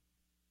Rams.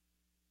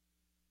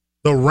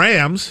 The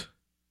Rams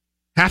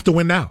have to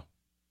win now.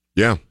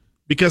 Yeah.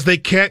 Because they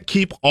can't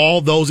keep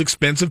all those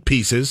expensive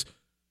pieces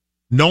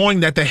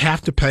knowing that they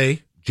have to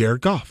pay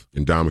Jared Goff.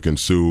 Ndamukong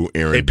Suh, Aaron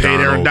Donald. They paid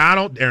Aaron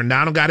Donald. Aaron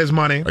Donald got his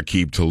money.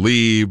 Aqib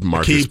Talib,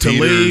 Marcus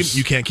Peters.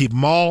 You can't keep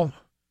them all.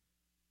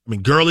 I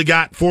mean, Gurley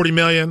got $40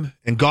 million,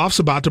 and Goff's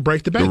about to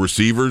break the bank. The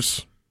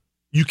receivers.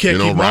 You can't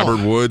keep them all.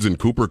 Robert Woods and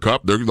Cooper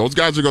Kupp, those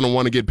guys are going to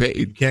want to get paid.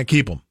 You can't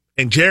keep them.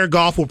 And Jared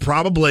Goff will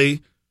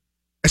probably,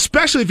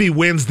 especially if he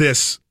wins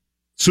this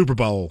Super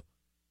Bowl,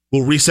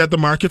 will reset the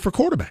market for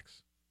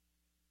quarterbacks.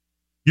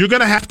 You're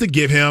going to have to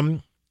give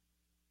him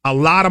a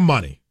lot of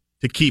money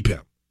to keep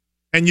him.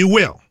 And you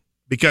will,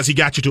 because he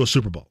got you to a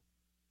Super Bowl.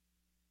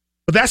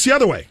 But that's the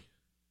other way.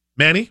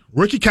 Manny,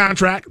 rookie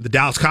contract. The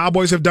Dallas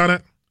Cowboys have done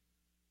it.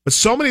 But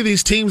so many of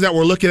these teams that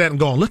we're looking at and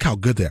going, look how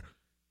good they're.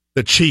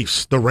 The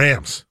Chiefs, the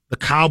Rams, the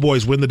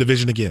Cowboys win the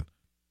division again.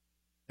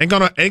 Ain't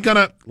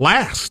gonna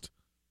last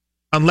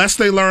unless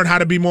they learn how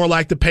to be more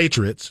like the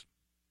Patriots.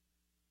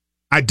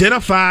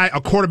 Identify a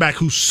quarterback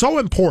who's so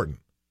important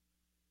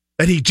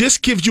that he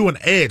just gives you an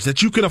edge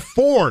that you can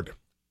afford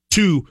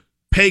to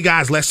pay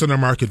guys less than their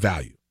market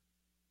value.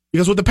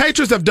 Because what the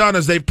Patriots have done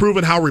is they've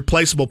proven how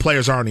replaceable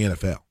players are in the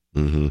NFL.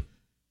 Mm-hmm.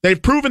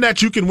 They've proven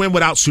that you can win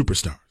without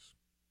superstars.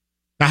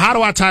 Now, how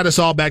do I tie this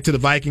all back to the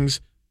Vikings?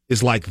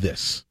 Is like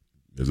this.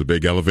 There's a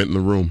big elephant in the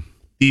room.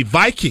 The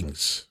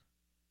Vikings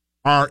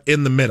are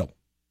in the middle,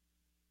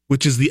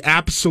 which is the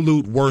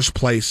absolute worst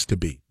place to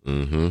be.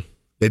 Mm-hmm.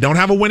 They don't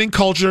have a winning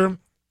culture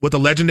with a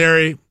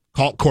legendary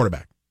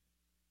quarterback.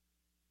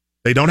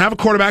 They don't have a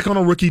quarterback on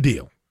a rookie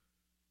deal.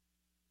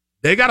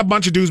 They got a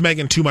bunch of dudes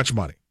making too much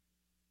money,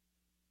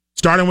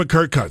 starting with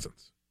Kirk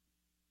Cousins.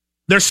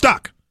 They're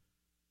stuck.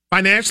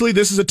 Financially,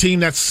 this is a team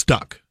that's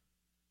stuck.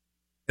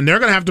 And they're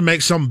going to have to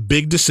make some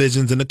big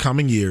decisions in the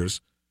coming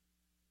years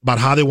about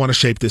how they want to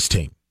shape this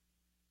team.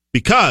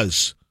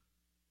 Because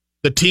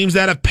the teams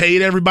that have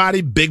paid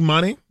everybody big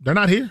money, they're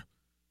not here.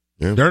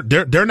 Yeah.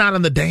 They're not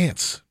in the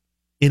dance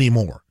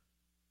anymore.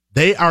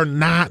 They are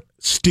not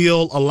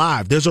still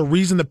alive. There's a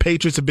reason the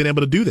Patriots have been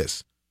able to do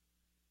this.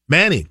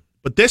 Manny,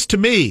 but this to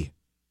me,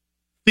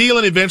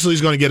 Thielen eventually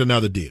is going to get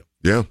another deal.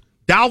 Yeah.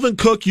 Dalvin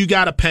Cook, you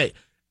got to pay.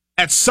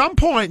 At some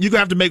point, you're going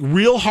to have to make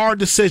real hard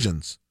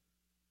decisions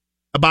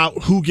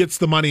about who gets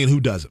the money and who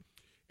doesn't.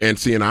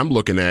 And I'm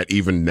looking at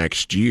even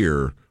next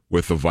year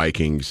with the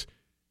Vikings,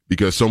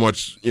 because so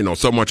much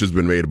has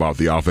been made about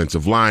the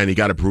offensive line. You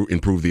got to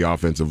improve the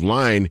offensive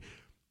line.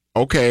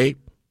 Okay,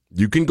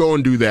 you can go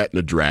and do that in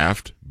a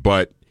draft,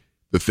 but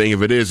the thing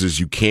of it is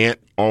you can't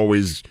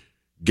always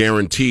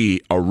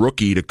guarantee a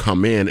rookie to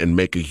come in and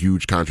make a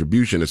huge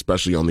contribution,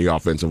 especially on the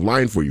offensive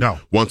line for you. No.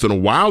 Once in a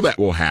while that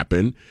will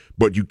happen,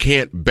 but you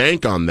can't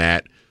bank on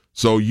that.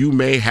 So you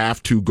may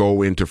have to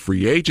go into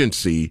free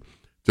agency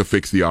to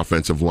fix the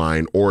offensive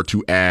line, or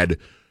to add,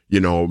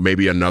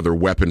 maybe another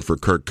weapon for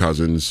Kirk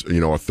Cousins,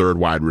 a third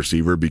wide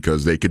receiver,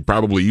 because they could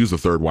probably use a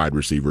third wide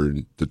receiver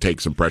to take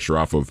some pressure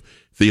off of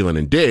Thielen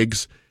and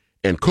Diggs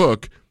and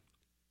Cook.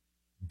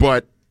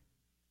 But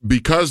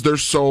because they're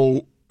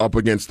so up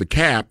against the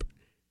cap,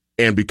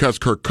 and because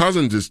Kirk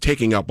Cousins is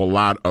taking up a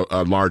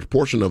large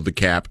portion of the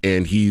cap,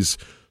 and he's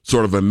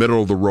sort of a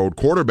middle of the road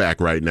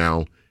quarterback right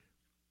now,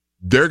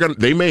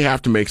 they may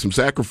have to make some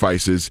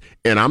sacrifices,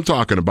 and I'm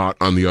talking about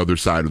on the other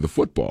side of the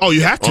football. Oh,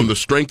 you have to. On the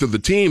strength of the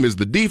team is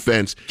the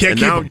defense.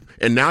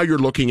 And now you're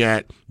looking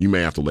at, you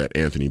may have to let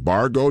Anthony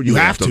Barr go. You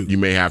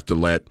may have to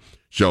let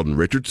Sheldon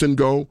Richardson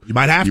go. You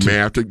might have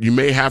to. You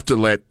may have to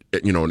let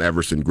an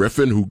Everson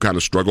Griffin who kind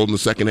of struggled in the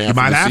second half of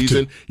the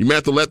season. You might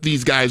have to let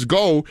these guys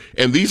go.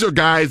 And these are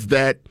guys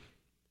that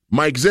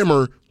Mike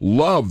Zimmer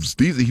loves.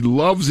 He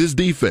loves his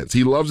defense.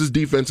 He loves his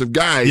defensive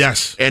guys.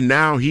 Yes. And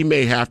now he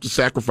may have to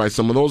sacrifice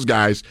some of those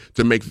guys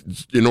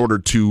in order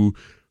to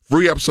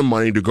free up some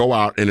money to go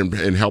out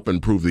and help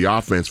improve the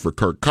offense for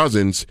Kirk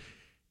Cousins.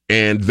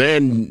 And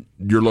then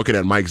you're looking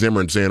at Mike Zimmer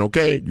and saying,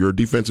 okay, you're a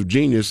defensive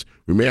genius.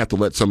 We may have to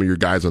let some of your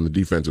guys on the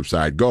defensive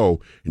side go.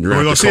 And we're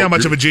going to see how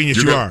much of a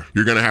genius you are.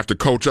 You're going to have to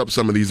coach up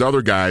some of these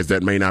other guys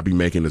that may not be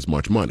making as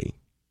much money.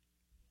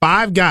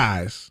 5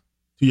 guys,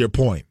 to your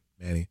point,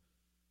 Manny.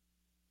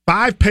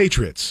 5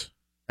 Patriots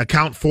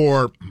account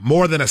for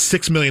more than a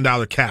 $6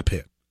 million cap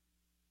hit.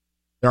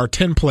 There are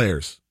 10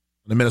 players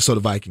in the Minnesota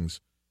Vikings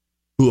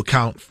who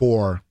account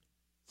for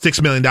 $6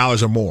 million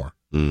or more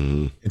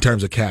in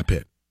terms of cap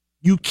hit.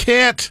 You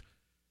can't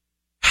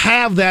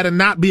have that and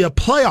not be a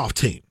playoff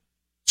team.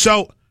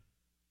 So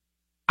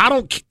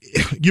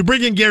you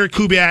bring in Gary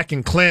Kubiak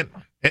and Clint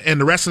and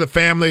the rest of the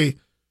family.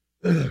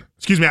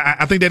 Excuse me.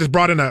 I think they just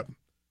brought in a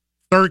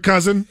third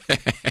cousin.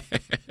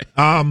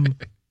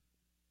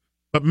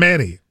 But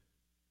Manny,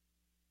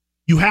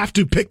 you have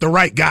to pick the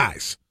right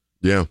guys.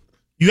 Yeah.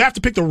 You have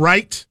to pick the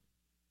right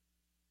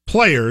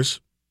players,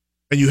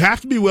 and you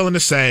have to be willing to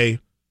say,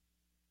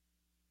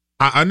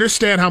 I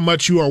understand how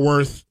much you are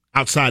worth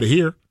outside of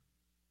here,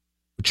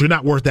 but you're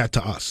not worth that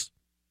to us.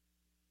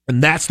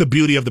 And that's the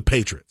beauty of the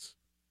Patriots.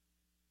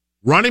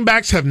 Running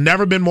backs have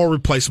never been more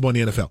replaceable in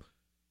the NFL.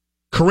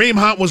 Kareem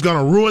Hunt was going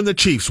to ruin the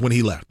Chiefs when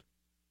he left.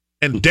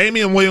 And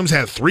Damian Williams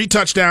had 3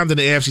 touchdowns in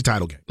the AFC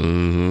title game.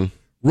 Mm-hmm.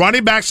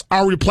 Running backs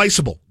are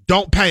replaceable.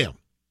 Don't pay them.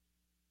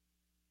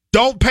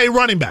 Don't pay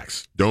running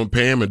backs. Don't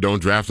pay them and don't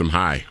draft them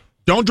high.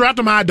 Don't draft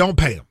them high. Don't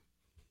pay them.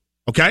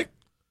 Okay?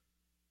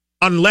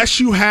 Unless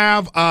you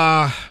have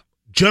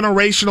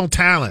generational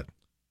talent,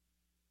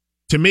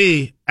 to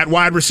me, at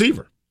wide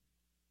receiver,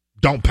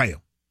 don't pay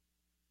them.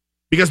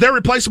 Because they're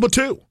replaceable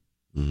too.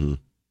 Mm-hmm.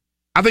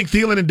 I think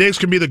Thielen and Diggs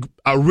can be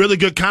a really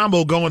good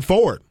combo going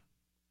forward.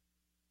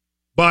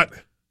 But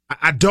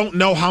I don't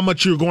know how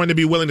much you're going to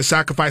be willing to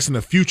sacrifice in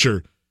the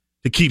future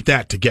to keep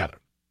that together.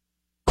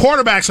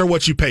 Quarterbacks are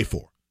what you pay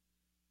for.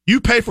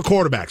 You pay for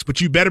quarterbacks, but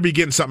you better be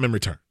getting something in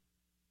return.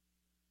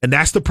 And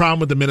that's the problem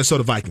with the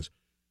Minnesota Vikings.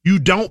 You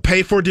don't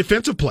pay for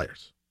defensive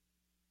players.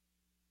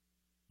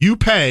 You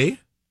pay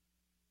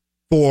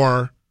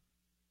for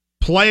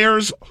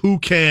players who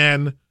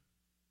can,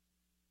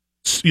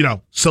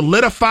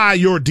 solidify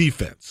your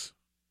defense.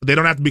 But they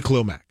don't have to be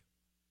Khalil Mack.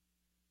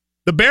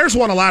 The Bears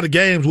won a lot of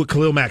games with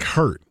Khalil Mack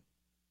hurt.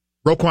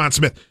 Roquan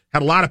Smith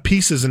had a lot of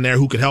pieces in there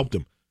who could help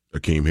them.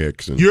 Akeem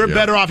Hicks. You're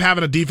better off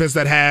having a defense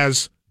that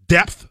has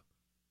depth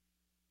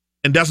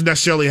and doesn't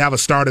necessarily have a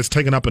star that's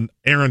taking up an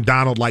Aaron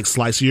Donald-like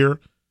slice year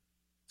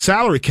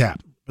salary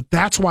cap. But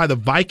that's why the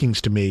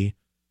Vikings, to me,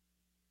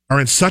 are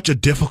in such a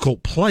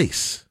difficult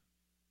place.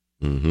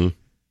 Mm-hmm.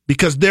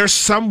 Because they're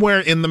somewhere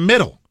in the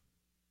middle.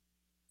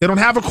 They don't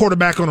have a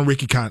quarterback on a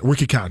rookie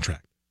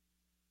contract.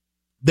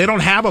 They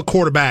don't have a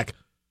quarterback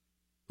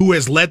who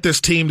has led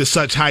this team to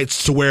such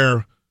heights to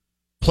where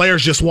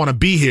players just want to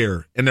be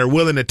here and they're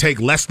willing to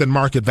take less than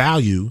market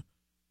value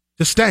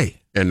to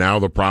stay. And now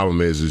the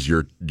problem is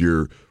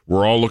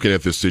we're all looking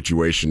at this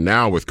situation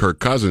now with Kirk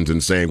Cousins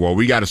and saying, well,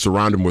 we got to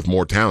surround him with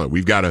more talent.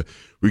 We got to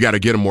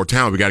get him more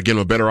talent. We got to get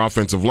him a better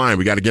offensive line.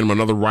 We got to get him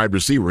another wide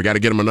receiver. We got to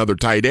get him another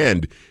tight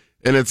end.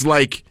 And it's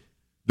like,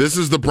 this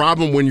is the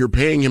problem when you're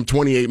paying him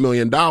 $28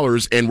 million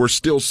and we're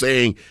still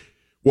saying,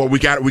 well, we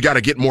got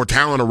to get more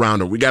talent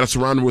around him. We got to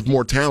surround him with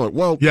more talent.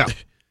 Well, yeah.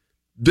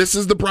 This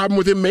is the problem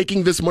with him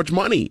making this much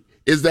money,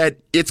 is that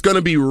it's going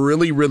to be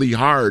really, really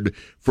hard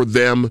for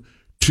them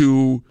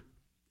to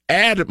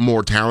add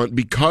more talent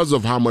because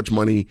of how much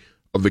money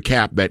of the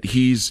cap that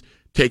he's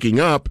taking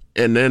up.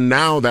 And then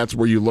now that's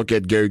where you look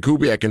at Gary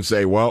Kubiak and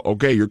say, well,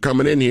 okay, you're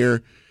coming in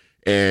here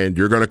and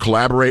you're going to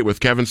collaborate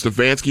with Kevin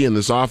Stefanski in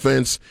this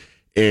offense,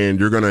 and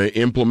you're going to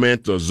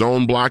implement a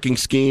zone blocking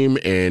scheme,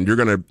 and you're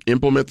going to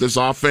implement this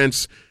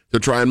offense to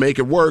try and make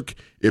it work.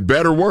 It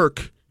better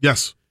work.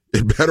 Yes.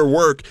 It better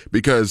work,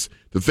 because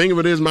the thing of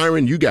it is,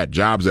 Myron, you got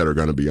jobs that are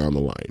going to be on the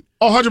line.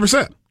 Oh,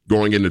 100%.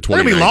 Going into 2019.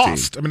 They're going to be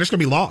lost. I mean, it's going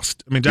to be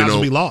lost. I mean, jobs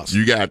will be lost.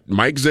 You got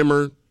Mike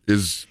Zimmer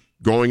is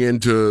going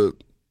into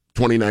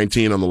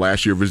 2019 on the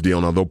last year of his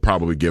deal. Now, they'll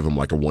probably give him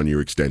like a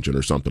 1-year extension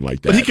or something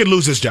like that. But he could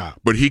lose his job.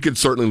 But he could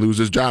certainly lose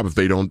his job if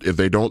they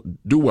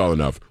don't do well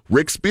enough.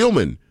 Rick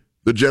Spielman,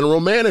 the general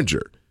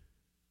manager,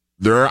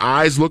 there are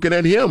eyes looking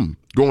at him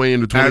going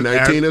into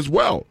 2019 as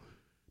well.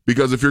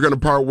 Because if you're going to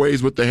part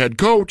ways with the head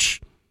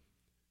coach,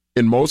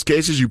 in most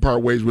cases you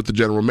part ways with the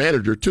general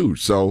manager too.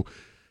 So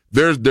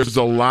there's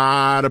a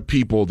lot of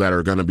people that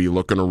are going to be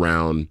looking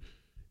around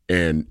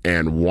and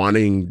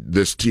wanting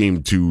this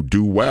team to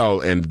do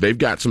well, and they've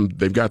got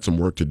some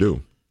work to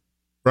do.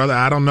 Brother,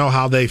 I don't know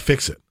how they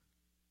fix it.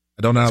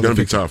 I don't know how it's going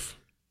to be tough.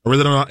 I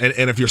really don't know.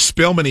 And if you're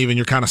Spielman, even,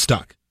 you're kind of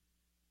stuck.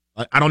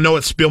 I don't know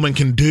what Spielman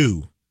can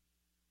do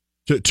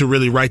to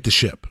really right the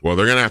ship. Well,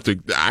 they're going to have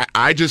to.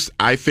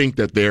 I think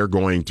that they're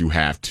going to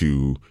have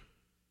to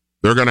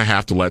they're going to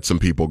have to let some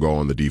people go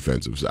on the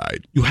defensive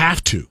side. You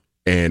have to.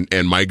 And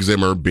Mike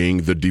Zimmer,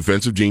 being the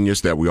defensive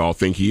genius that we all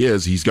think he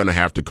is, he's going to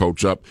have to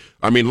coach up.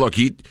 I mean, look,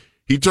 he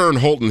turned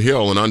Holton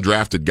Hill, an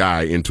undrafted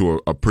guy,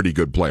 into a pretty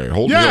good player.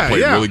 Holton Hill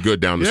played really good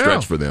down the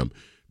stretch for them.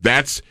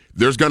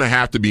 There's going to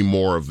have to be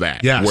more of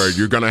that. Yes. Where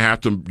you're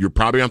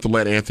probably have to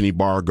let Anthony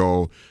Barr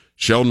go.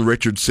 Sheldon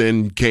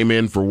Richardson came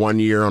in for 1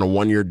 year on a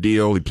 1 year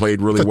deal. He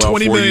played really well.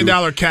 $20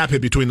 million cap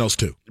hit between those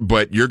two.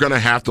 But you're probably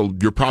going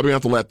to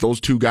have to let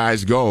those two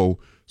guys go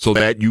so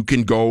that you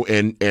can go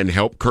and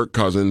help Kirk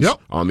Cousins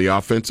on the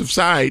offensive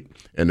side.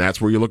 And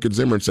that's where you look at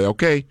Zimmer and say,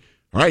 okay,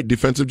 all right,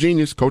 defensive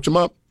genius, coach him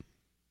up.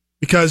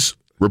 Because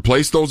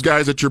replace those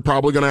guys that you're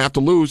probably going to have to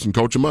lose and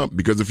coach them up.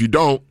 Because if you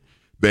don't,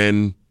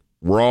 then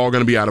we're all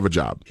going to be out of a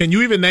job. Can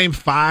you even name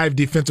 5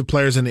 defensive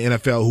players in the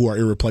NFL who are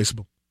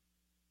irreplaceable?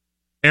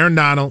 Aaron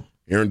Donald,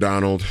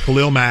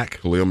 Khalil Mack.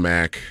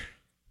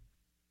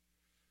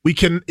 We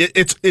can.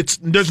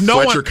 There's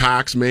no Fletcher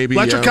Cox, maybe.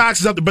 Fletcher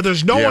Cox is up there, but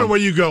there's no one where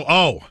you go,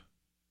 oh,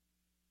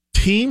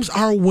 teams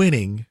are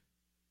winning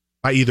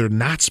by either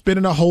not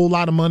spending a whole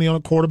lot of money on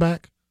a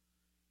quarterback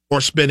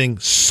or spending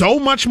so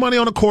much money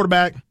on a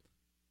quarterback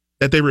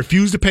that they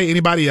refuse to pay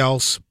anybody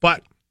else.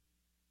 But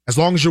as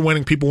long as you're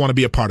winning, people want to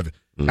be a part of it.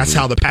 Mm-hmm. That's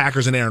how the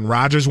Packers and Aaron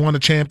Rodgers won a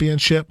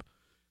championship.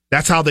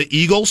 That's how the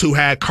Eagles, who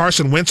had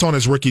Carson Wentz on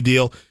his rookie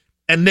deal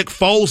and Nick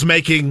Foles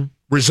making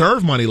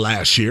reserve money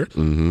last year,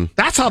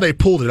 that's how they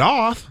pulled it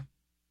off.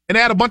 And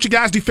they had a bunch of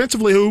guys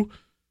defensively who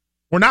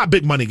were not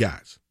big money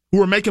guys, who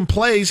were making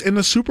plays in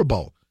the Super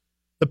Bowl.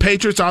 The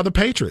Patriots are the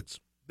Patriots.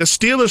 The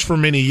Steelers for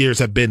many years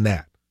have been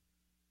that.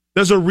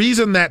 There's a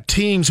reason that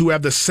teams who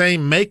have the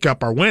same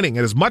makeup are winning.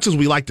 And as much as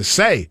we like to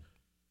say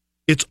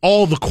it's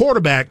all the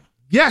quarterback,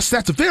 yes,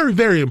 that's very,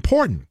 very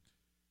important.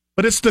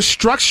 But it's the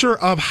structure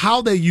of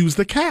how they use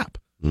the cap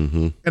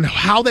and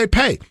how they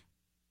pay.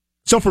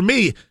 So for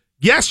me,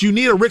 yes, you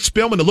need a Rick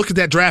Spielman to look at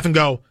that draft and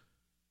go,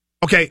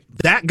 okay,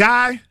 that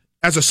guy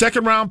as a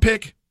second-round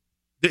pick,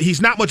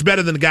 he's not much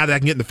better than the guy that I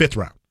can get in the 5th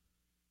round,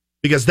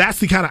 because that's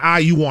the kind of eye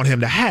you want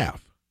him to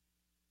have.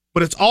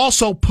 But it's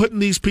also putting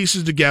these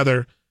pieces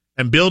together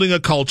and building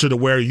a culture to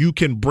where you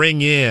can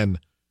bring in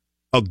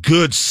a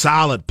good,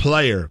 solid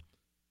player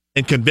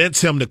and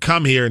convince him to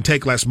come here and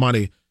take less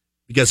money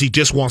because he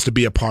just wants to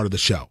be a part of the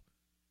show.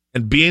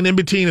 And being in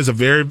between is a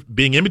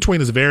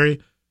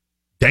very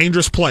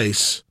dangerous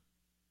place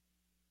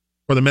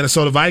for the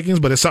Minnesota Vikings,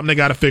 but it's something they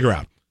got to figure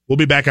out. We'll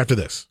be back after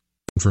this.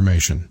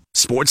 Information.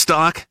 Sports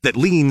talk that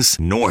leans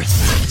north.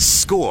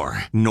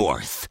 Score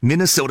North.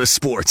 Minnesota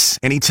sports.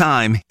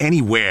 Anytime,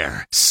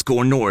 anywhere.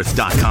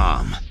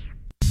 ScoreNorth.com.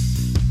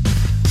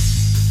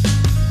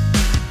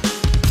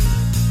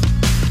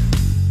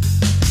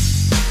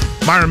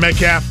 Myron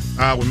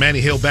Metcalf with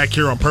Manny Hill back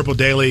here on Purple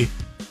Daily.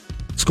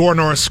 Score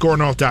North,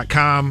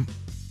 ScoreNorth.com.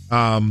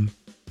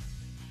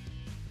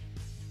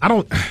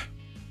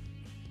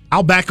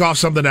 I'll back off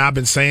something that I've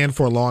been saying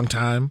for a long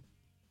time,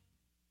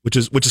 which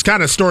is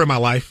kind of a story of my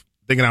life,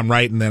 thinking I'm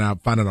right and then I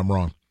find out I'm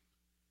wrong.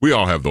 We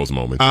all have those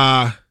moments.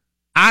 I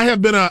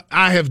have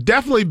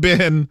definitely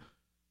been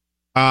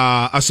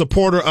a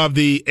supporter of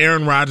the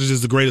Aaron Rodgers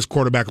is the greatest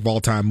quarterback of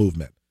all time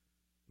movement.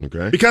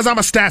 Okay. Because I'm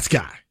a stats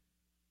guy.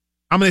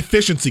 I'm an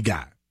efficiency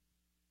guy.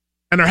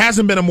 And there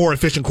hasn't been a more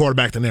efficient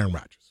quarterback than Aaron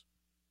Rodgers.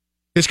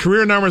 His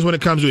career numbers when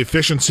it comes to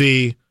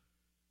efficiency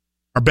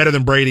are better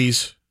than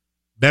Brady's,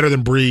 better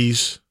than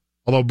Breeze,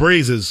 although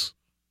Breeze has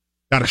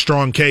got a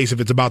strong case if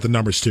it's about the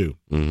numbers too.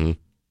 Mm-hmm.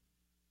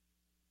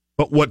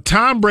 But what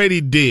Tom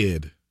Brady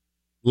did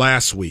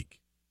last week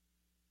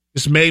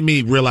just made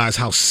me realize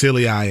how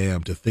silly I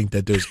am to think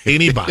that there's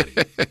anybody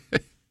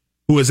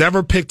who has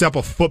ever picked up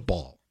a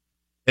football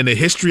in the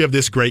history of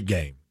this great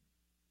game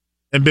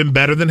and been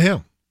better than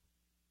him.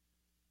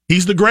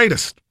 He's the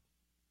greatest.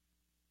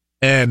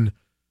 And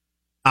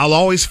I'll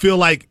always feel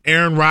like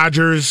Aaron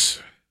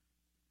Rodgers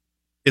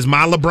is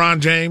my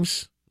LeBron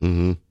James.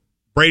 Mm-hmm.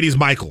 Brady's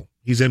Michael.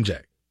 He's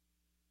MJ.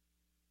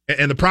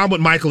 And the problem with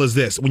Michael is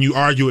this, when you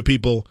argue with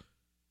people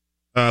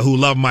who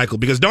love Michael,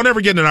 because don't ever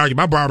get in an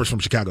argument. My barber's from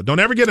Chicago. Don't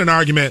ever get in an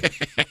argument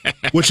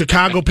with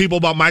Chicago people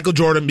about Michael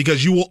Jordan,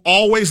 because you will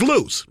always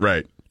lose.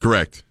 Right.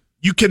 Correct.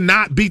 You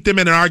cannot beat them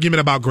in an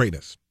argument about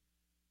greatness.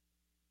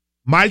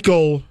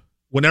 Michael,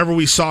 whenever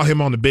we saw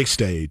him on the big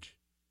stage,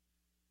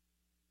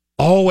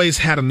 always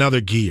had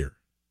another gear.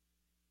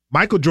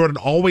 Michael Jordan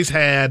always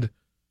had,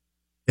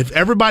 if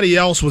everybody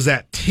else was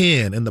at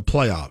 10 in the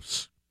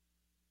playoffs,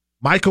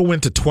 Michael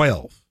went to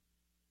 12.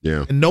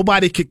 Yeah. And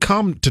nobody could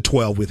come to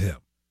 12 with him.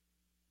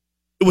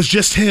 It was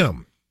just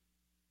him.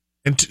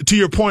 And to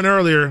your point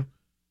earlier,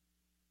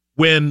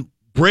 when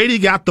Brady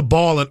got the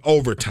ball in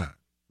overtime,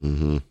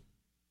 mm-hmm.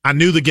 I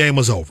knew the game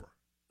was over.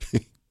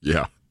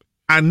 Yeah.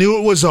 I knew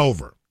it was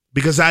over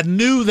because I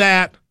knew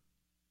that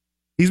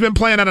he's been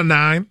playing at a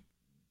 9,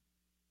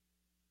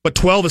 but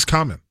 12 is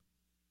coming.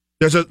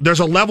 There's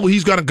a level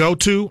he's going to go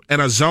to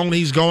and a zone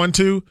he's going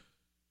to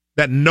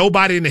that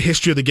nobody in the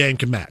history of the game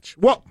can match.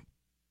 Well,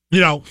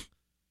 the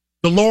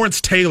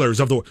Lawrence Taylors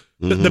of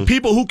the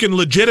people who can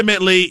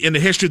legitimately in the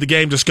history of the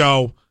game just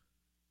go,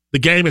 The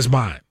game is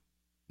mine.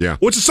 Yeah.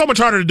 Which is so much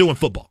harder to do in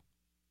football.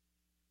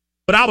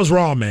 But I was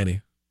wrong,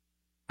 Manny.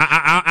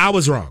 I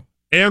was wrong.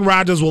 Aaron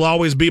Rodgers will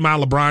always be my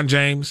LeBron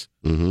James.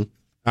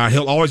 Mm-hmm.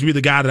 He'll always be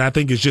the guy that I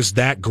think is just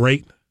that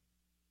great.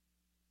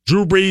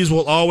 Drew Brees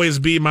will always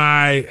be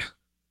my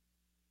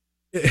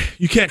 –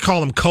 you can't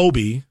call him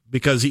Kobe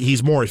because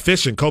he's more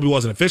efficient. Kobe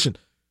wasn't efficient.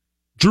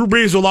 Drew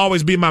Brees will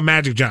always be my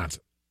Magic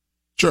Johnson.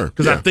 Sure.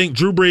 Because I think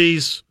Drew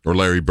Brees – or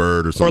Larry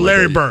Bird or something. Or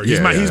Larry like Bird.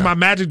 Yeah, He's my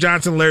Magic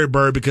Johnson, Larry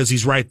Bird, because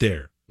he's right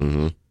there.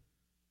 Mm-hmm.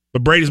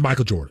 But Brady's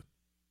Michael Jordan.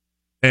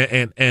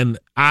 And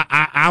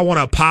I want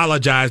to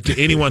apologize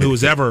to anyone who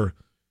has ever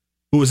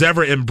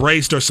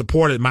embraced or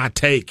supported my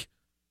take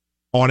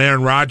on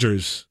Aaron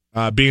Rodgers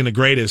being the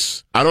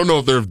greatest. I don't know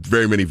if there are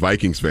very many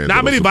Vikings fans.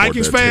 Not many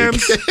Vikings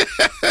fans.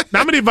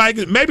 Not many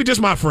Vikings. Maybe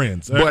just my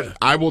friends. But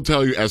I will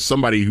tell you, as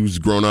somebody who's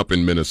grown up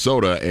in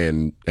Minnesota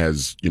and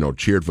has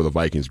cheered for the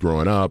Vikings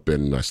growing up,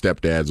 and my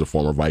stepdad's a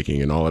former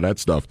Viking and all of that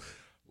stuff,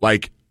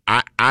 like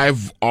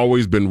I've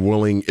always been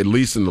willing, at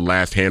least in the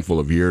last handful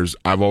of years,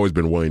 I've always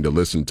been willing to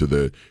listen to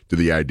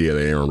the idea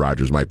that Aaron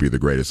Rodgers might be the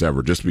greatest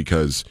ever, just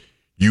because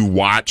you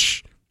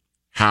watch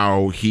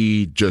how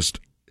he just,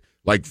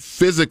 like,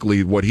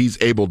 physically what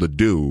he's able to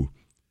do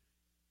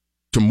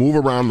to move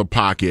around the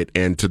pocket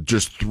and to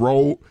just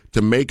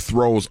make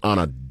throws on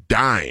a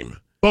dime.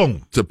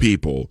 Boom. To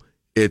people.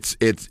 It's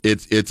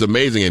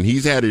amazing, and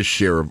he's had his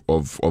share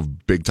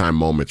of big time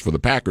moments for the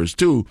Packers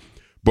too.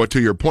 But to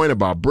your point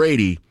about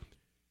Brady,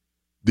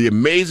 the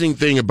amazing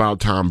thing about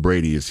Tom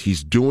Brady is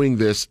he's doing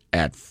this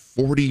at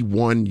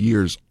 41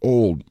 years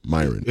old,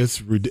 Myron. It's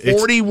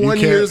 41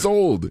 years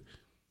old.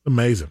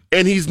 Amazing.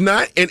 And he's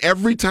not, and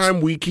every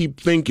time we keep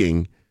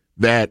thinking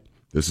that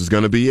this is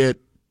going to be it,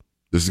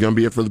 this is going to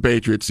be it for the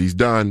Patriots, he's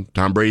done,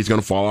 Tom Brady's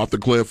going to fall off the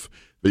cliff.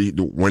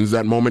 When's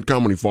that moment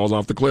come when he falls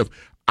off the cliff?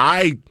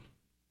 I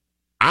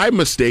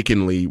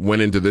mistakenly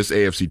went into this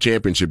AFC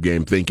Championship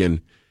game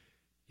thinking,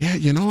 yeah,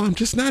 I'm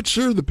just not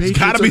sure the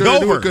Patriots are going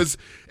to do it, because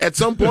at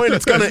some point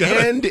it's going to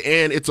end,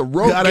 and it's a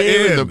road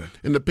game.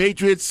 And the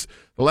Patriots,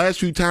 the last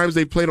few times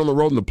they've played on the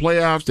road in the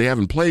playoffs, they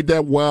haven't played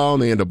that well,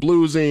 and they end up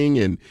losing,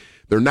 and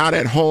they're not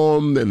at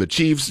home. And the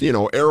Chiefs,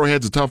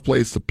 Arrowhead's a tough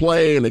place to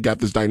play, and they got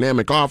this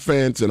dynamic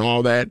offense and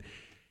all that.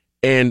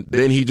 And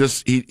then he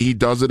does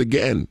it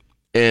again.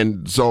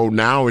 And so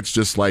now it's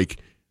just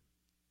like,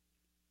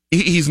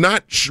 he's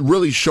not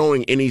really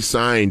showing any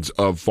signs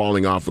of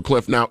falling off a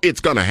cliff. Now, it's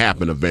going to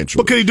happen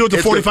eventually. But can he do it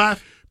to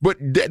 45? But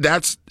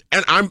that's,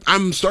 and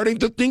I'm starting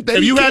to think that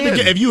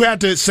if you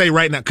had to say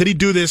right now, could he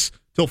do this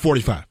till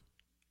 45?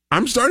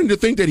 I'm starting to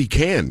think that he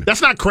can.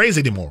 That's not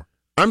crazy anymore.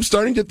 I'm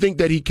starting to think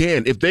that he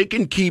can. If they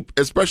can keep,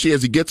 especially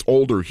as he gets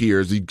older here,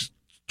 as he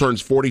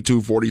turns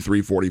 42,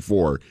 43,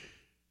 44.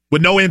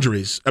 With no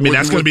injuries. I mean,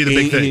 that's going to be the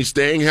big thing. He's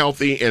staying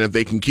healthy, and if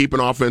they can keep an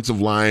offensive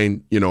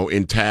line,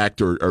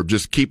 intact, or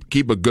just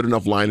keep a good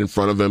enough line in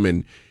front of him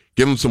and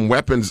give him some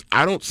weapons,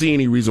 I don't see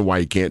any reason why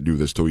he can't do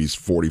this till he's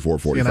 44,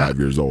 45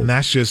 years old. And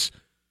that's just...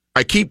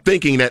 I keep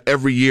thinking that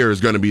every year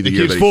is going to be the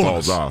year that he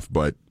falls off,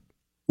 but...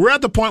 We're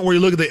at the point where you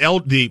look at the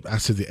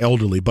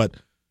elderly, but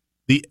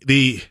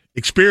the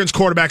experienced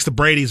quarterbacks, the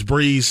Brady's,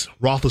 Brees,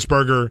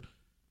 Roethlisberger,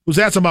 who's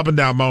had some up and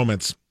down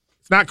moments.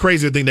 It's not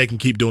crazy to think they can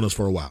keep doing this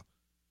for a while.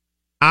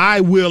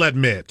 I will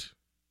admit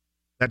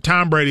that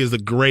Tom Brady is the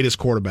greatest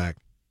quarterback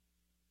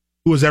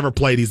who has ever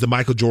played. He's the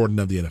Michael Jordan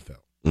of the NFL.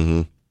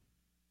 Mm-hmm.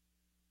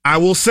 I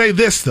will say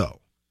this, though.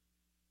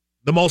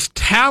 The most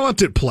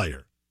talented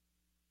player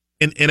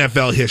in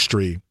NFL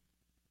history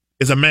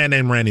is a man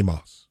named Randy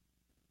Moss.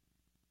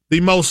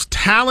 The most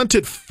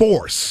talented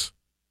force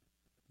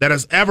that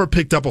has ever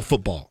picked up a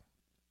football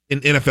in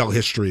NFL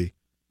history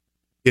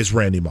is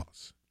Randy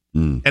Moss.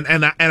 Mm.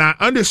 And I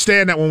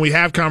understand that when we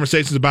have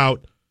conversations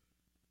about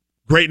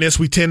greatness,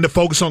 we tend to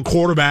focus on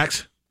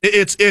quarterbacks.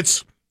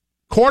 It's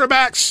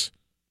quarterbacks,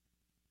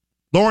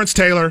 Lawrence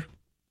Taylor,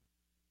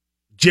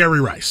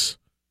 Jerry Rice.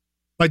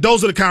 Like,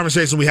 those are the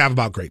conversations we have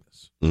about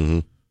greatness. Mm-hmm.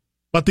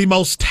 But the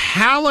most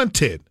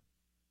talented,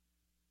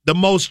 the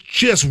most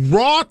just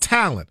raw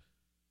talent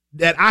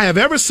that I have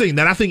ever seen,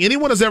 that I think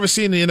anyone has ever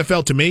seen in the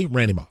NFL, to me,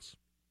 Randy Moss.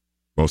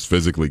 Most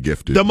physically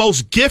gifted. The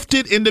most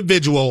gifted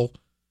individual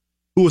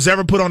who has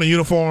ever put on a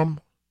uniform,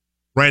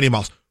 Randy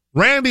Moss.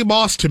 Randy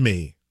Moss, to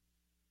me,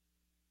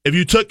 if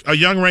you took a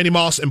young Randy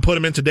Moss and put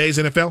him in today's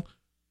NFL,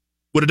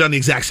 would have done the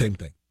exact same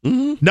thing.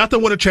 Mm-hmm.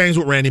 Nothing would have changed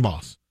with Randy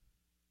Moss.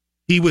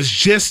 He was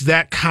just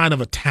that kind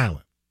of a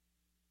talent.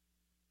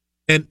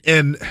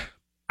 And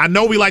I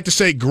know we like to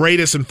say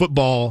greatest in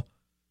football,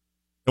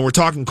 and we're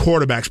talking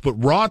quarterbacks, but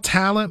raw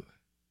talent,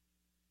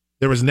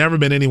 there has never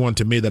been anyone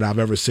to me that I've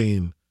ever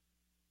seen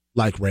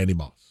like Randy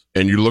Moss.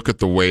 And you look at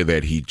the way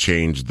that he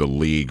changed the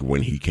league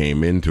when he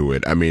came into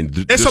it. I mean,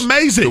 it's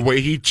amazing. The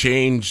way he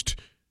changed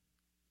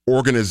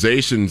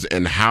organizations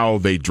and how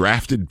they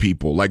drafted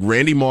people. Like,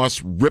 Randy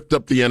Moss ripped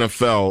up the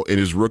NFL in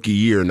his rookie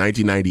year in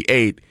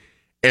 1998,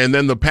 and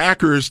then the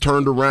Packers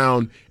turned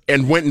around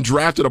and went and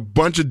drafted a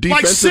bunch of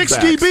defensive backs.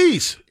 Like 6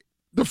 DBs.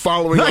 The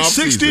following offseason. Like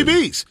 6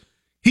 DBs.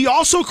 He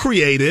also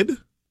created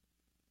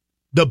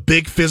the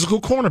big physical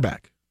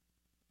cornerback.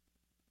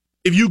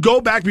 if you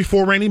go back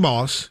before Randy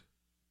Moss,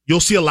 you'll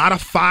see a lot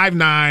of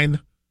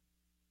 5'9"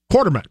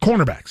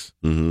 cornerbacks.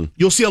 Mm-hmm.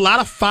 You'll see a lot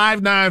of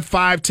 5'9",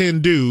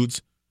 5'10"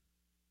 dudes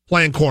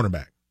playing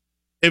cornerback.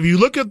 If you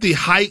look at the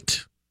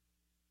height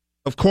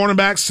of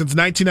cornerbacks since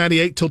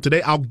 1998 till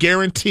today, I'll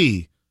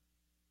guarantee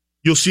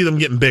you'll see them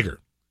getting bigger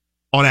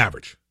on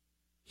average.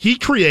 He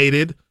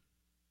created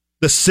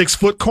the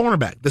 6-foot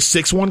cornerback, the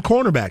 6'1"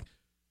 cornerback,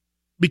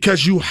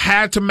 because you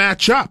had to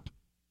match up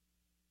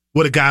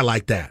with a guy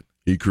like that.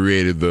 He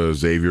created the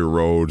Xavier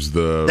Rhodes,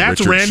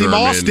 That's Richard Randy Sherman,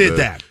 Moss did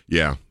that.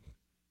 Yeah.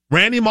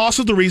 Randy Moss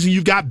is the reason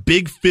you've got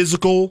big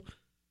physical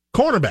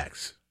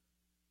cornerbacks.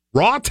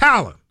 Raw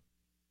talent.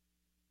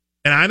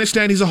 And I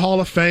understand he's a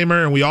Hall of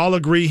Famer, and we all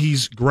agree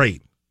he's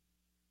great.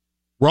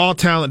 Raw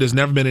talent, there's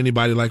never been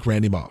anybody like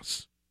Randy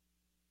Moss.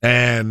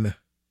 And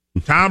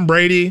Tom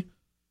Brady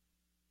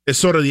is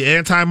sort of the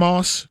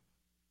anti-Moss.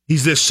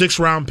 He's this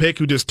 6th-round pick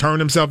who just turned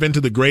himself into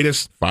the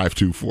greatest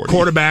 5'2" 40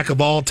 quarterback of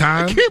all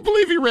time. I can't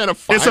believe he ran a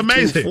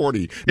 5'2"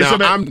 40.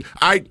 Now,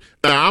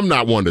 I'm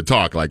not one to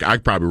talk. Like, I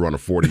probably run a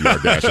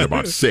 40-yard dash in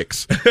about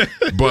 6.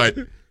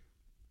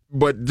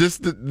 But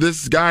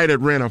this guy that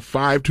ran a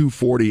 5'2"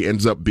 40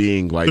 ends up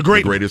being like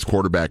the greatest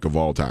quarterback of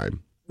all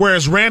time.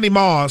 Whereas Randy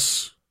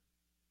Moss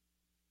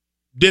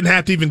didn't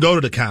have to even go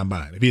to the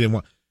combine if he didn't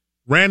want.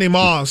 Randy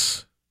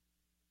Moss,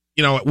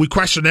 we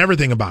question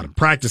everything about him,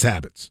 practice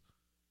habits.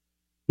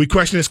 We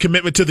question his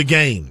commitment to the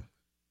game.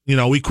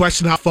 We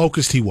question how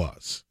focused he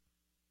was.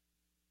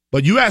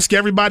 But you ask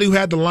everybody who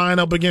had to line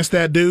up against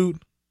that dude,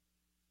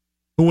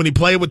 who when he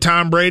played with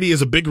Tom Brady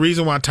is a big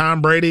reason why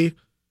Tom Brady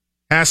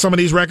has some of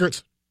these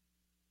records.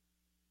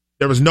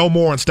 There was no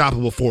more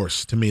unstoppable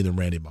force to me than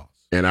Randy Moss.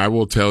 And I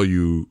will tell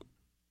you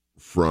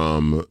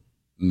from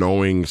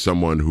knowing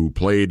someone who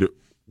played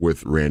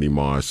with Randy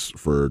Moss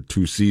for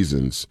 2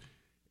 seasons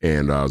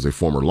and was a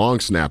former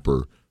long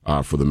snapper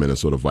for the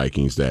Minnesota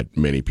Vikings, that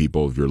many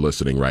people, if you're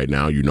listening right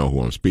now, you know who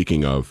I'm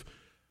speaking of.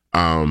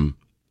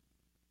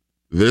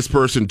 This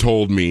person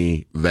told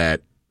me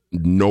that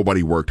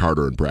nobody worked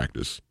harder in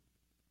practice.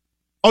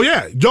 Oh,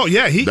 yeah.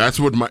 That's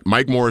what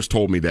Mike Morris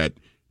told me, that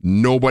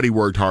nobody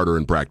worked harder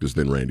in practice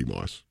than Randy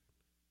Moss.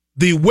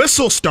 The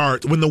whistle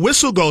starts. When the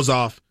whistle goes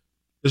off,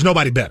 there's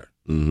nobody better.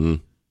 Mm-hmm.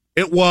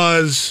 It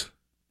was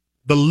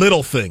the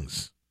little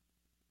things.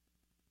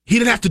 He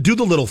didn't have to do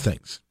the little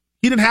things.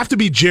 He didn't have to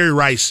be Jerry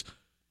Rice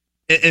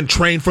and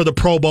train for the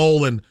Pro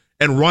Bowl and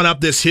run up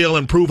this hill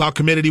and prove how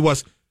committed he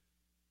was,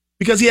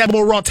 because he had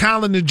more raw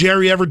talent than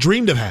Jerry ever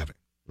dreamed of having.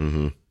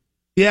 Mm-hmm.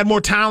 He had more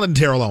talent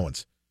than Terrell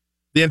Owens.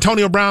 The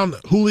Antonio Brown,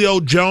 Julio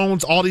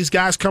Jones, all these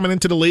guys coming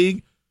into the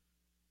league,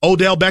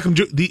 Odell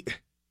Beckham,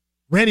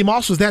 Randy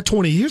Moss was that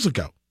 20 years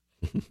ago.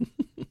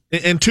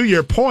 And to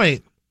your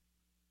point,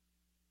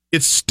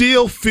 it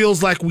still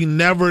feels like we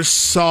never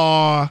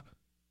saw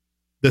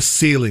the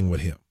ceiling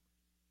with him.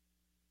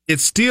 It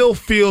still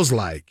feels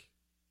like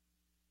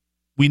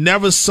we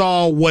never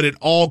saw what it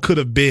all could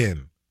have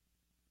been,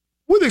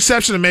 with the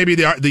exception of maybe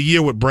the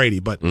year with Brady,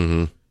 but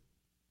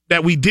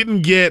that we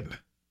didn't get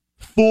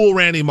full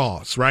Randy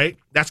Moss, right?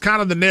 That's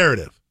kind of the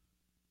narrative.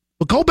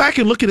 But go back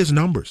and look at his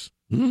numbers.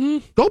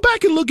 Mm-hmm. Go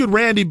back and look at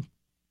Randy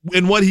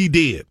and what he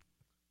did,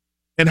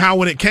 and how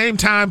when it came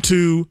time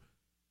to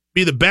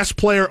be the best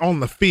player on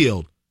the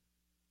field,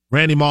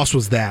 Randy Moss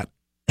was that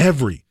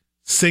every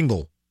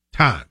single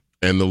time.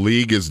 And the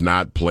league is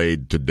not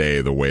played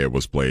today the way it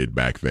was played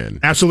back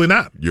then. Absolutely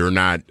not. You're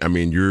not,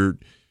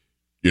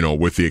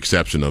 with the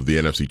exception of the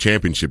NFC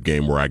Championship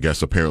game, where I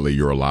guess apparently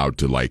you're allowed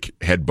to like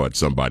headbutt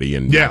somebody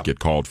and not get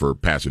called for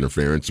pass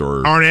interference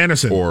or Arn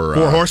Anderson or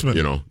Four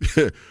Horsemen.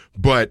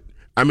 But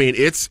I mean,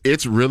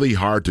 it's really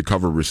hard to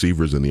cover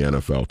receivers in the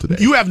NFL today.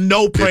 You have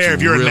no prayer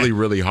if you're really, in man.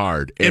 really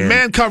hard. In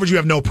man coverage, you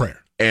have no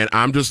prayer. And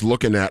I'm just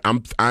looking at,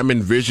 I'm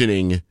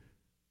envisioning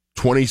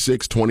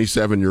 26,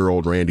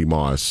 27-year-old Randy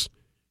Moss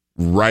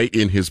right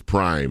in his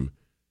prime,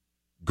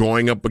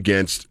 going up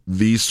against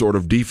these sort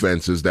of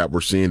defenses that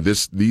we're seeing,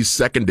 these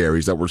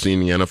secondaries that we're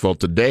seeing in the NFL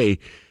today,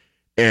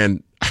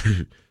 and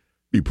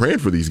be praying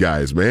for these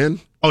guys,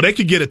 man. Oh, they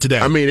could get it today.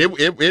 I mean, it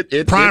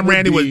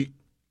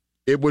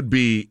would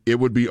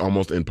be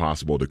almost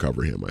impossible to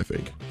cover him, I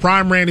think.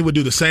 Prime Randy would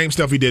do the same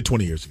stuff he did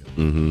 20 years ago.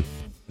 Mm-hmm.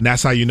 And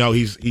that's how you know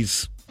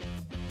he's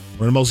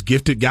one of the most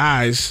gifted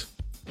guys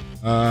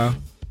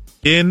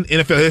in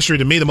NFL history.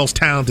 To me, the most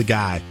talented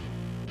guy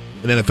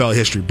in NFL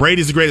history.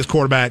 Brady's the greatest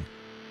quarterback.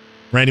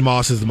 Randy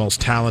Moss is the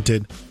most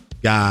talented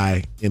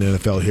guy in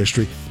NFL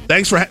history.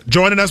 Thanks for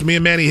joining us, me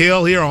and Manny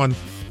Hill, here on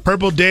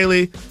Purple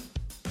Daily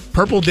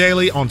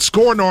on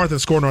Score North and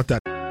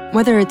ScoreNorth.com.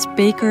 Whether it's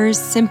Baker's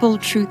Simple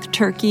Truth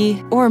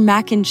Turkey or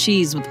mac and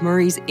cheese with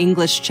Murray's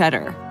English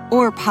Cheddar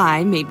or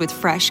pie made with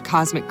fresh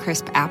Cosmic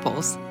Crisp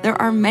apples, there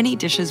are many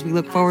dishes we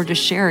look forward to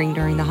sharing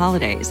during the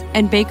holidays.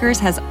 And Baker's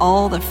has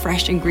all the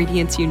fresh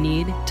ingredients you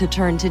need to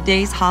turn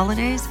today's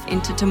holidays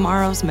into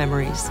tomorrow's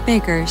memories.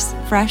 Baker's,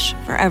 fresh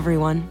for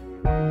everyone.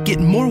 Get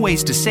more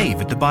ways to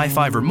save at the Buy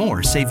 5 or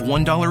More Save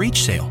 $1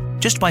 each sale.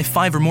 Just buy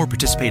 5 or more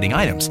participating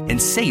items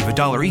and save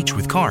 $1 each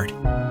with card.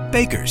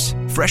 Baker's,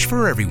 fresh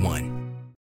for everyone.